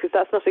own voice, because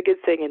that's not a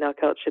good thing in our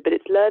culture, but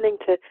it's learning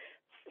to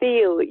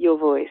feel your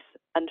voice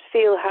and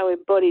feel how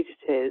embodied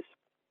it is,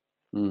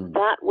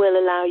 that will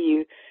allow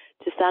you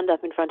to stand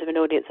up in front of an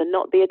audience and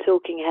not be a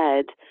talking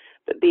head,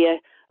 but be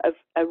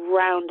a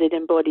rounded,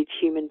 embodied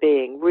human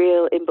being,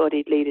 real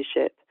embodied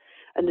leadership.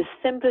 And the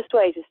simplest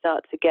way to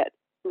start to get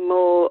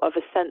more of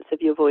a sense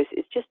of your voice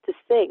is just to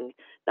sing.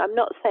 Now, I'm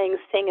not saying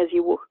sing as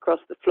you walk across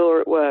the floor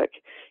at work,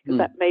 because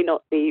that may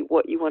not be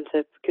what you want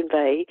to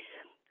convey.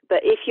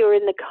 But if you're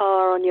in the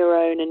car on your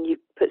own and you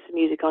put some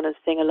music on and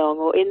sing along,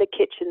 or in the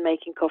kitchen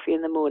making coffee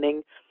in the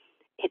morning,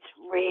 it's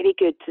really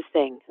good to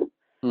sing.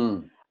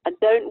 And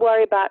don't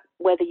worry about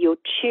whether you're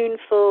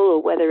tuneful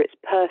or whether it's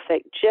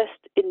perfect.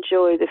 Just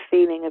enjoy the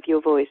feeling of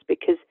your voice,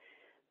 because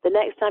the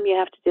next time you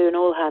have to do an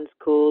all-hands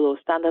call or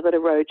stand up at a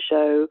road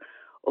show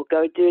or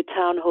go do a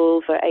town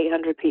hall for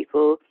 800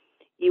 people,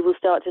 you will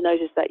start to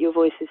notice that your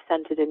voice is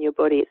centered in your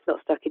body. It's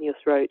not stuck in your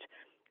throat,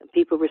 and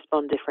people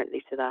respond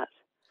differently to that.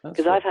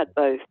 Because I've had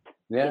both.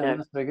 Yeah, you know.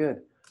 That's very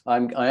good. I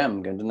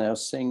am going to now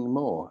sing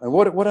more. And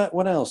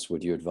what else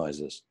would you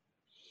advise us?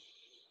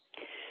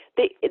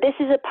 This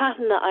is a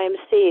pattern that I am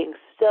seeing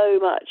so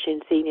much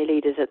in senior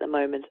leaders at the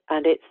moment,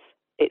 and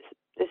this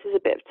is a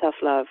bit of tough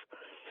love.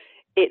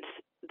 It's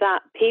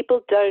that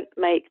people don't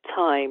make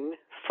time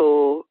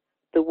for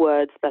the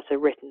words that are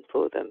written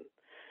for them.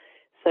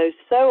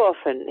 So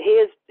often,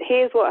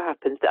 here's what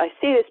happens. I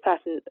see this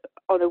pattern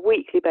on a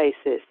weekly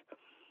basis.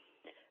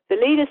 The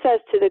leader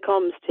says to the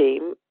comms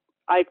team,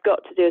 I've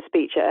got to do a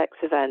speech at X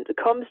event. The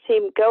comms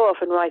team go off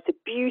and write a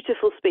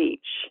beautiful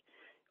speech,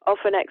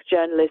 often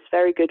ex-journalists,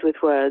 very good with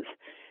words.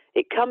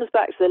 It comes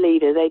back to the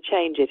leader, they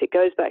change it, it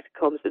goes back to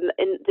comms, and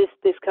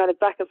this kind of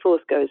back and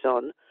forth goes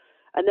on.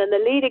 And then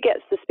the leader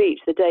gets the speech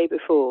the day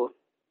before,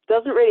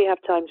 doesn't really have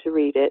time to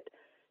read it,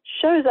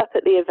 shows up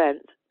at the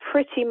event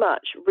pretty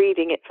much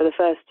reading it for the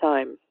first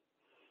time.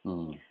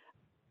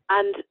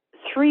 And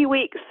 3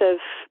 weeks of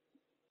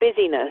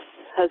busyness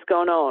has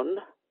gone on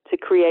to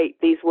create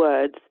these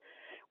words,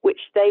 which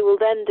they will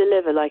then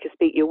deliver like a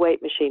speak your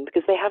weight machine,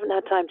 because they haven't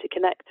had time to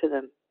connect to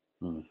them.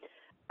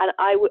 And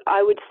I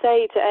would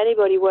say to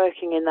anybody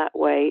working in that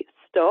way,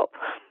 stop.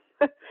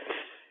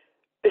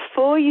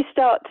 Before you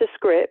start to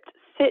script,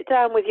 sit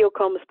down with your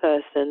comms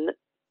person,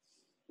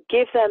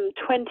 give them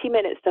 20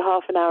 minutes to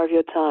half an hour of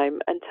your time,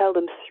 and tell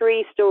them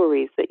 3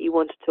 stories that you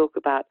want to talk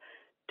about.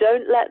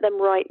 Don't let them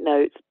write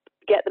notes.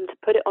 Get them to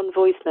put it on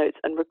voice notes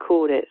and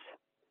record it.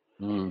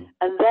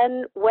 And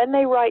then when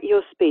they write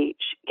your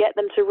speech, get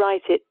them to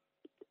write it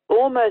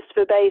almost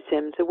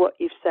verbatim to what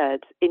you've said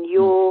in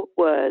your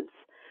words,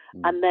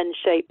 and then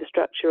shape the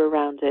structure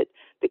around it,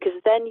 because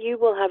then you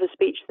will have a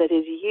speech that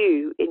is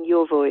you in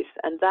your voice,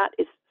 and that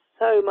is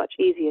so much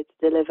easier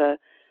to deliver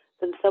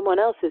than someone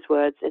else's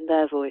words in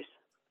their voice.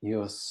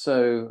 You're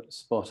so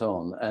spot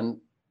on.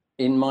 And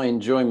in my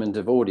enjoyment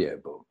of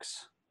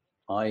audiobooks,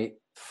 I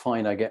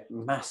find I get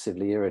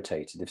massively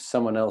irritated if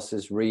someone else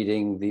is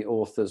reading the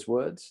author's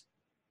words.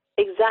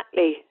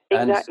 Exactly.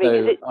 And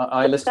so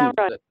I listen.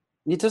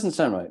 It doesn't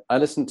sound right. I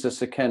listened to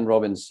Sir Ken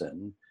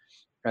Robinson,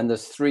 and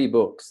there's 3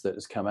 books that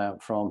has come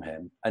out from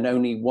him, and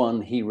only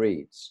one he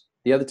reads.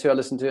 The other 2 I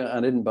listened to,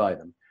 I didn't buy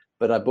them,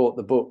 but I bought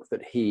the book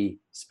that he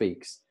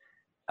speaks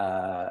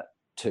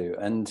to.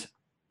 And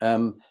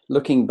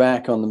looking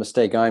back on the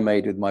mistake I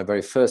made with my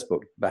very first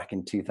book back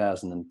in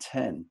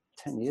 2010,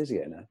 10 years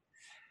ago now,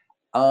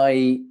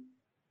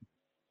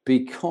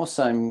 because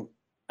I'm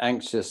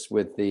anxious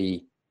with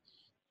the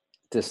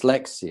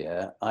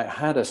dyslexia, I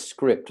had a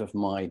script of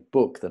my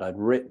book that I'd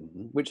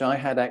written, which I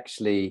had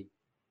actually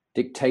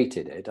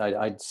dictated it.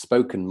 I'd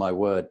spoken my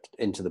word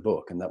into the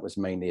book, and that was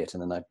mainly it,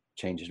 and then I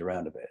changed it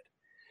around a bit.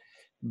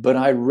 But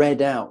I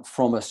read out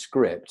from a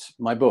script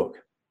my book,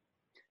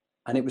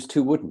 and it was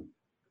too wooden.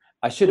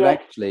 I should have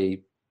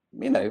actually,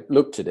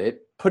 looked at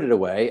it, put it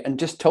away, and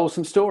just told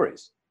some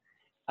stories.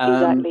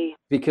 Exactly.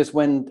 Because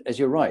when, as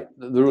you're right,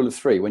 the rule of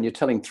 3, when you're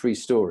telling 3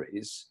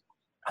 stories,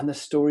 and the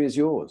story is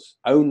yours,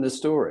 own the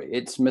story.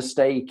 It's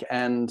mistake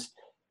and,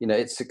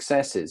 it's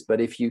successes. But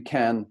if you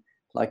can,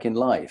 like in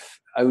life,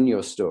 own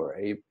your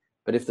story,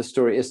 but if the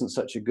story isn't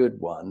such a good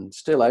one,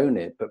 still own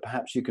it, but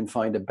perhaps you can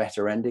find a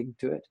better ending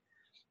to it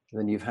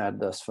than you've had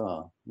thus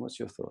far. What's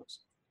your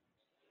thoughts?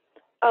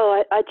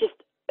 Oh,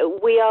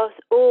 we are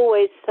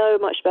always so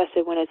much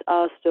better when it's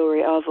our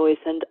story, our voice,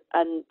 and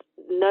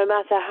no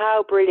matter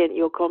how brilliant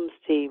your comms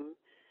team,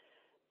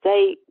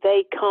 they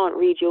can't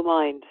read your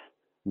mind.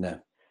 No.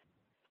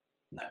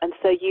 And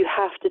so you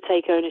have to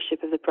take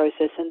ownership of the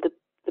process. And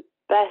the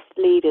best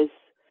leaders,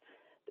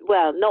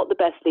 well, not the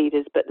best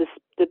leaders, but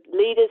the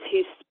leaders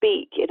who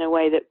speak in a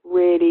way that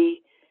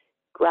really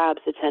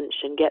grabs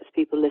attention, gets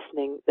people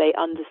listening, they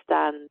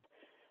understand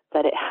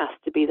that it has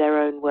to be their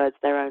own words,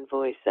 their own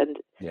voice. And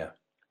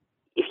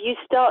if you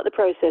start the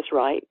process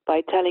right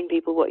by telling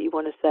people what you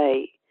want to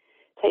say,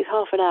 it takes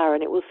half an hour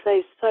and it will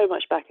save so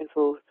much back and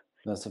forth.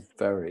 That's a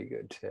very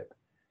good tip.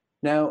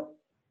 Now,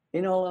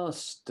 in our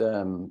last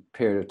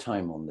period of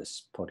time on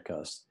this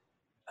podcast,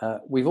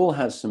 we've all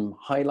had some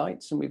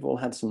highlights and we've all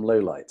had some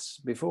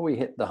lowlights. Before we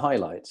hit the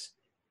highlights,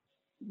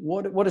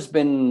 what has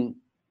been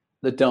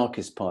the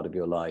darkest part of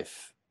your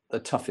life the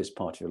toughest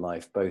part of your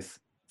life, both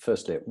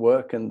firstly at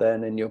work and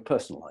then in your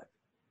personal life,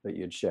 that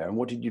you'd share? And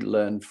what did you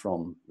learn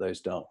from those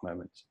dark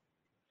moments?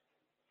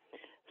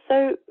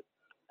 So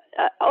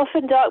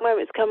often dark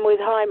moments come with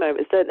high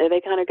moments, don't they?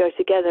 They kind of go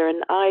together.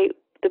 And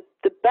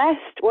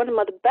one of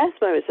the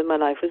best moments of my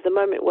life was the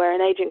moment where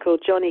an agent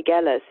called Johnny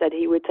Geller said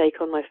he would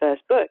take on my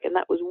first book. And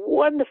that was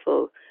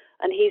wonderful.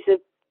 And he's a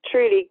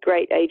truly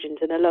great agent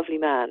and a lovely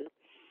man.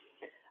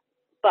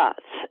 But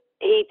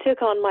he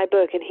took on my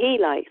book and he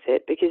liked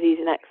it because he's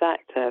an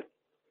ex-actor.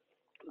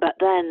 But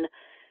then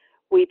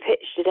we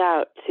pitched it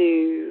out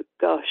to,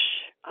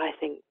 I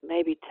think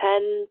maybe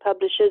 10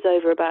 publishers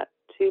over about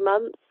 2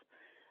 months.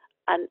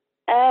 And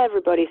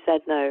everybody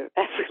said no.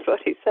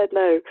 Everybody said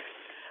no.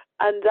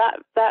 And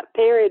that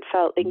period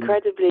felt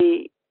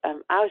incredibly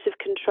out of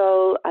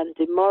control and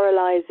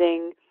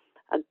demoralizing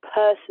and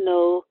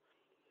personal.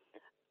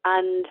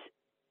 And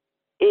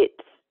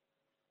it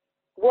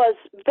was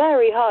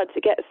very hard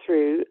to get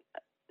through.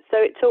 So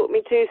it taught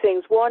me 2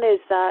 things. One is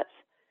that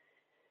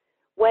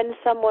when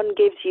someone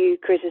gives you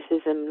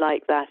criticism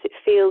like that, it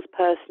feels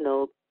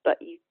personal, but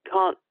you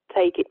can't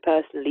take it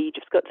personally. You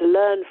just got to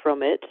learn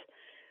from it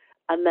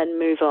and then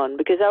move on,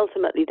 because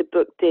ultimately the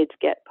book did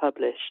get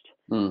published.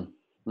 And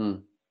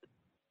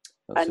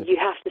you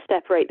have to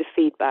separate the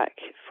feedback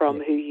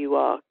from who you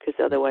are, because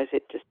otherwise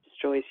it just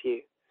destroys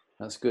you.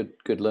 That's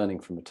good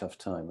learning from a tough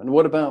time. And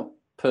what about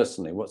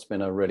personally? What's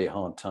been a really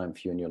hard time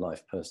for you in your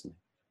life personally?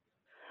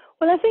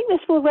 Well, I think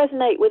this will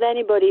resonate with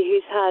anybody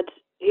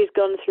who's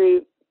gone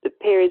through the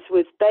periods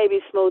with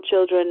babies, small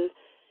children.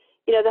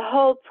 You know, the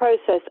whole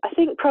process, I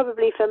think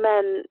probably for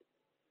men,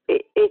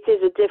 it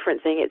is a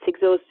different thing. It's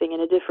exhausting in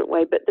a different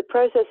way. But the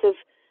process of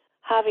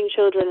having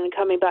children and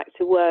coming back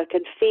to work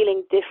and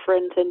feeling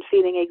different and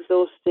feeling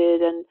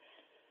exhausted and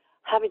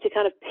having to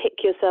kind of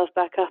pick yourself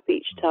back up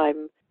each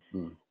time,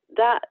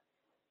 that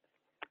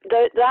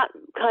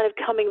kind of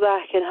coming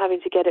back and having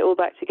to get it all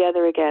back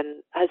together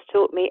again has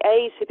taught me,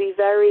 to be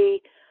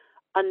very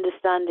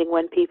understanding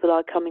when people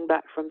are coming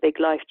back from big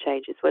life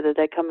changes, whether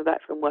they're coming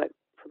back from work,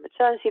 from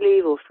maternity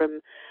leave, or from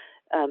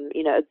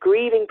a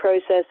grieving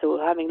process, or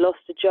having lost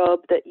a job,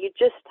 that you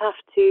just have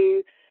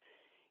to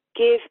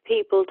give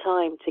people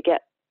time to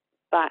get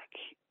back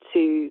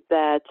to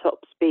their top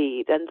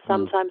speed. And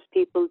sometimes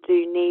people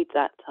do need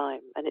that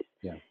time, and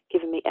it's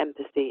given me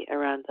empathy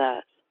around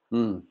that.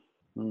 No,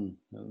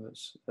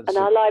 and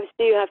our lives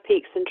do have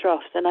peaks and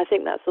troughs, and I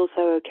think that's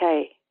also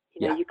okay.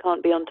 You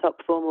can't be on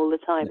top form all the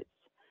time.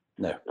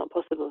 No, it's not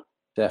possible.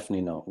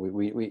 Definitely not.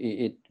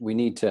 We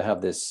need to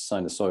have this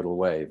sinusoidal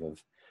wave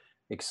of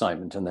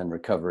excitement and then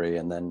recovery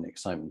and then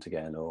excitement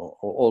again,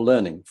 or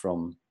learning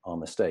from our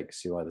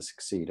mistakes. You either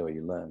succeed or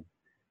you learn.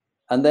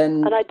 And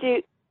I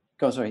do.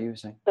 Go on, sorry, you were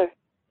saying. Sorry.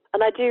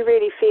 And I do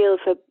really feel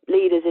for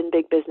leaders in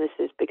big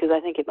businesses, because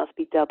I think it must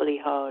be doubly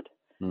hard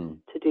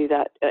to do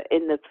that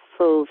in the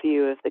full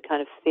view of the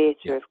kind of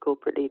theatre of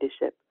corporate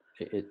leadership.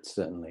 It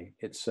certainly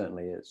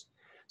is.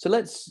 So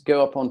let's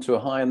go up onto a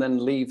high and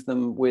then leave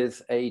them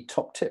with a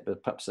top tip,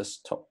 perhaps a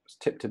top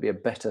tip to be a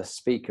better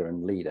speaker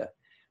and leader.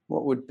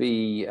 What would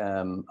be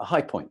a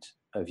high point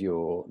of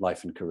your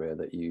life and career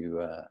that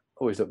you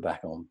always look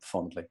back on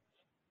fondly?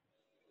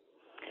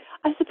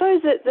 I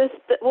suppose that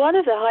one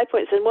of the high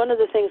points, and one of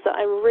the things that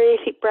I'm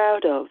really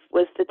proud of,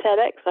 was the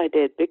TEDx I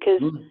did,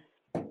 because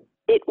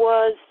it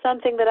was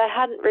something that I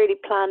hadn't really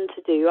planned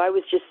to do. I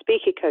was just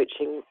speaker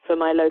coaching for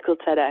my local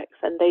TEDx,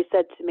 and they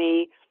said to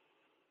me,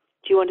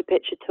 "Do you want to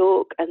pitch a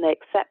talk?" And they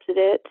accepted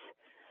it.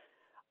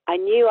 I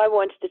knew I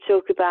wanted to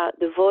talk about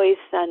the voice,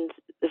 and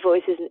the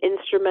voice is an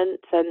instrument,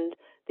 and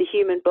the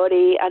human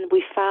body, and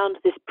we found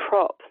this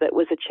prop that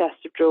was a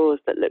chest of drawers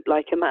that looked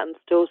like a man's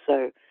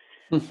torso.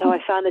 So I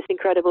found this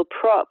incredible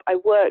prop. I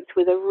worked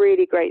with a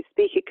really great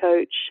speaker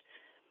coach,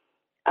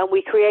 and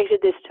we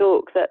created this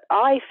talk that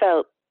I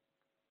felt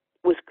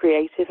was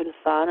creative and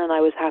fun, and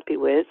I was happy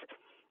with.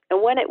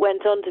 And when it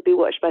went on to be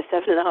watched by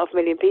 7.5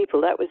 million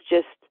people, that was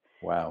just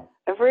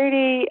a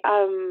really,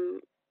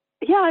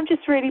 I'm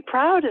just really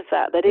proud of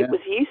that it was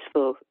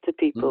useful to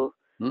people.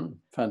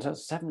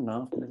 Fantastic.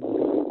 7.5 million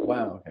people.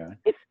 Wow. Okay.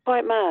 It's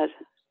quite mad.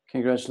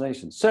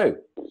 Congratulations. So,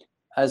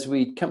 as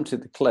we come to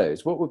the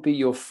close, what would be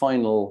your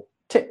final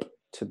tip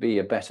to be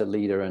a better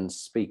leader and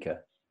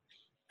speaker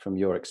from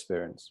your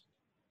experience?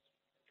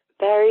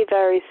 Very,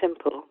 very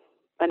simple.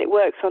 And it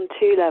works on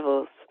 2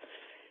 levels.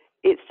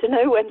 It's to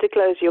know when to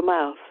close your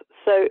mouth.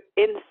 So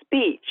in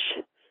speech,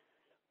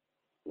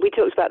 we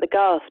talked about the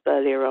gasp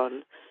earlier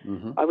on.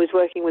 I was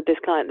working with this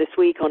client this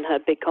week on her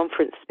big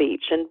conference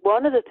speech. And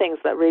one of the things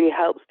that really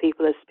helps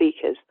people as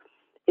speakers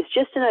is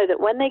just to know that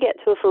when they get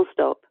to a full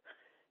stop,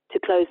 to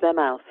close their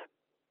mouth.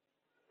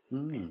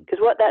 Because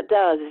what that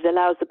does is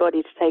allows the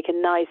body to take a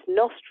nice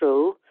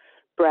nostril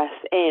breath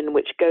in,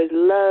 which goes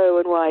low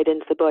and wide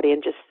into the body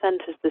and just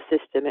centers the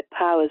system. It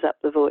powers up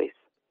the voice.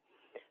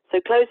 So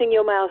closing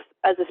your mouth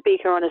as a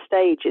speaker on a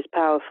stage is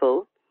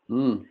powerful.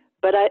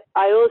 But I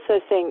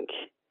also think,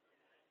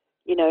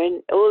 in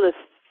all the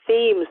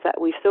themes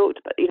that we've talked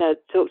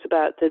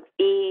about the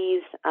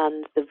ease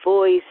and the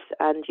voice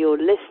and your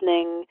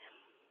listening,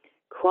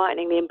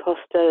 quietening the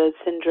imposter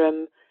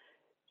syndrome.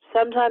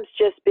 Sometimes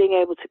just being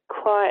able to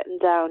quieten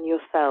down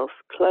yourself,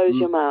 close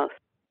your mouth,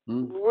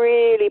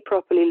 really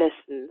properly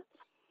listen.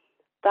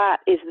 That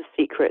is the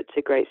secret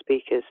to great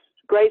speakers.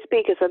 Great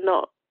speakers are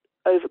not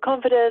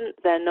overconfident.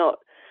 They're not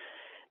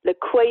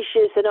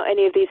loquacious. They're not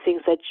any of these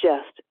things. They're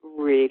just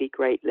really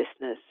great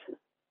listeners.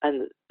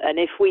 And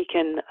if we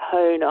can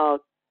hone our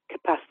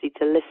capacity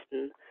to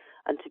listen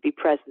and to be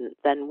present,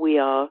 then we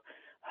are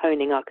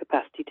honing our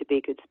capacity to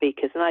be good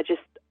speakers. And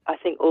I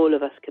think all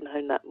of us can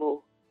hone that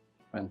more.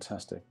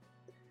 Fantastic.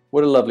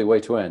 What a lovely way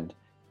to end.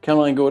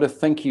 Caroline Gorder,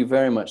 thank you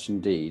very much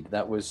indeed.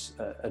 That was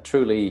a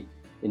truly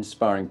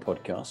inspiring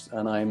podcast,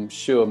 and I'm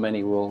sure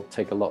many will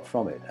take a lot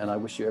from it. And I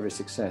wish you every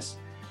success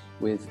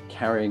with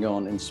carrying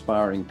on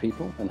inspiring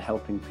people and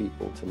helping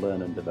people to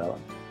learn and develop.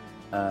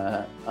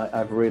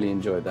 I've really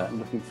enjoyed that and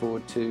looking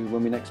forward to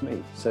when we next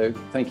meet. So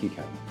thank you,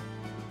 Caroline.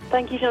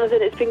 Thank you, Jonathan.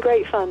 It's been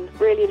great fun.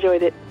 Really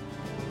enjoyed it.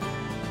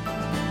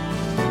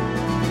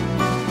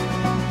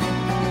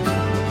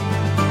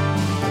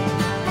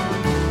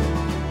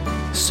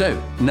 So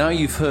now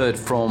you've heard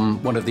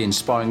from one of the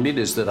inspiring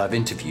leaders that I've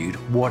interviewed,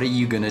 what are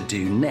you going to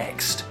do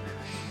next?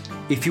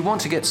 If you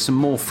want to get some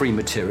more free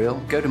material,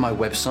 go to my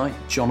website,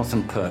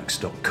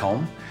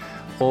 jonathanperks.com,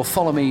 or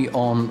follow me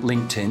on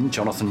LinkedIn,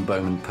 Jonathan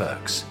Bowman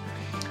Perks.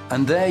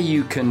 And there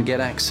you can get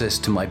access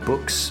to my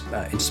books,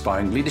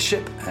 Inspiring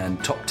Leadership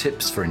and Top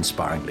Tips for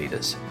Inspiring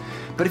Leaders.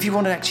 But if you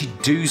want to actually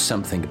do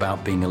something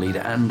about being a leader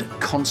and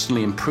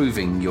constantly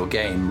improving your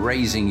game,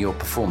 raising your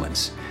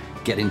performance,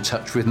 get in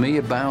touch with me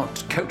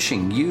about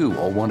coaching you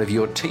or one of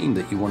your team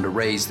that you want to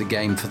raise the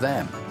game for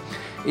them.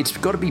 It's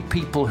got to be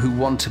people who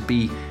want to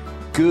be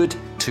good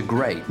to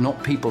great,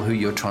 not people who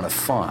you're trying to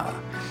fire.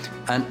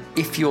 And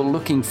if you're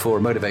looking for a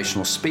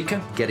motivational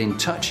speaker, get in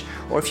touch.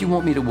 Or if you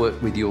want me to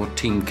work with your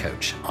team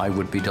coach, I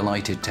would be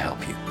delighted to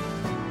help you.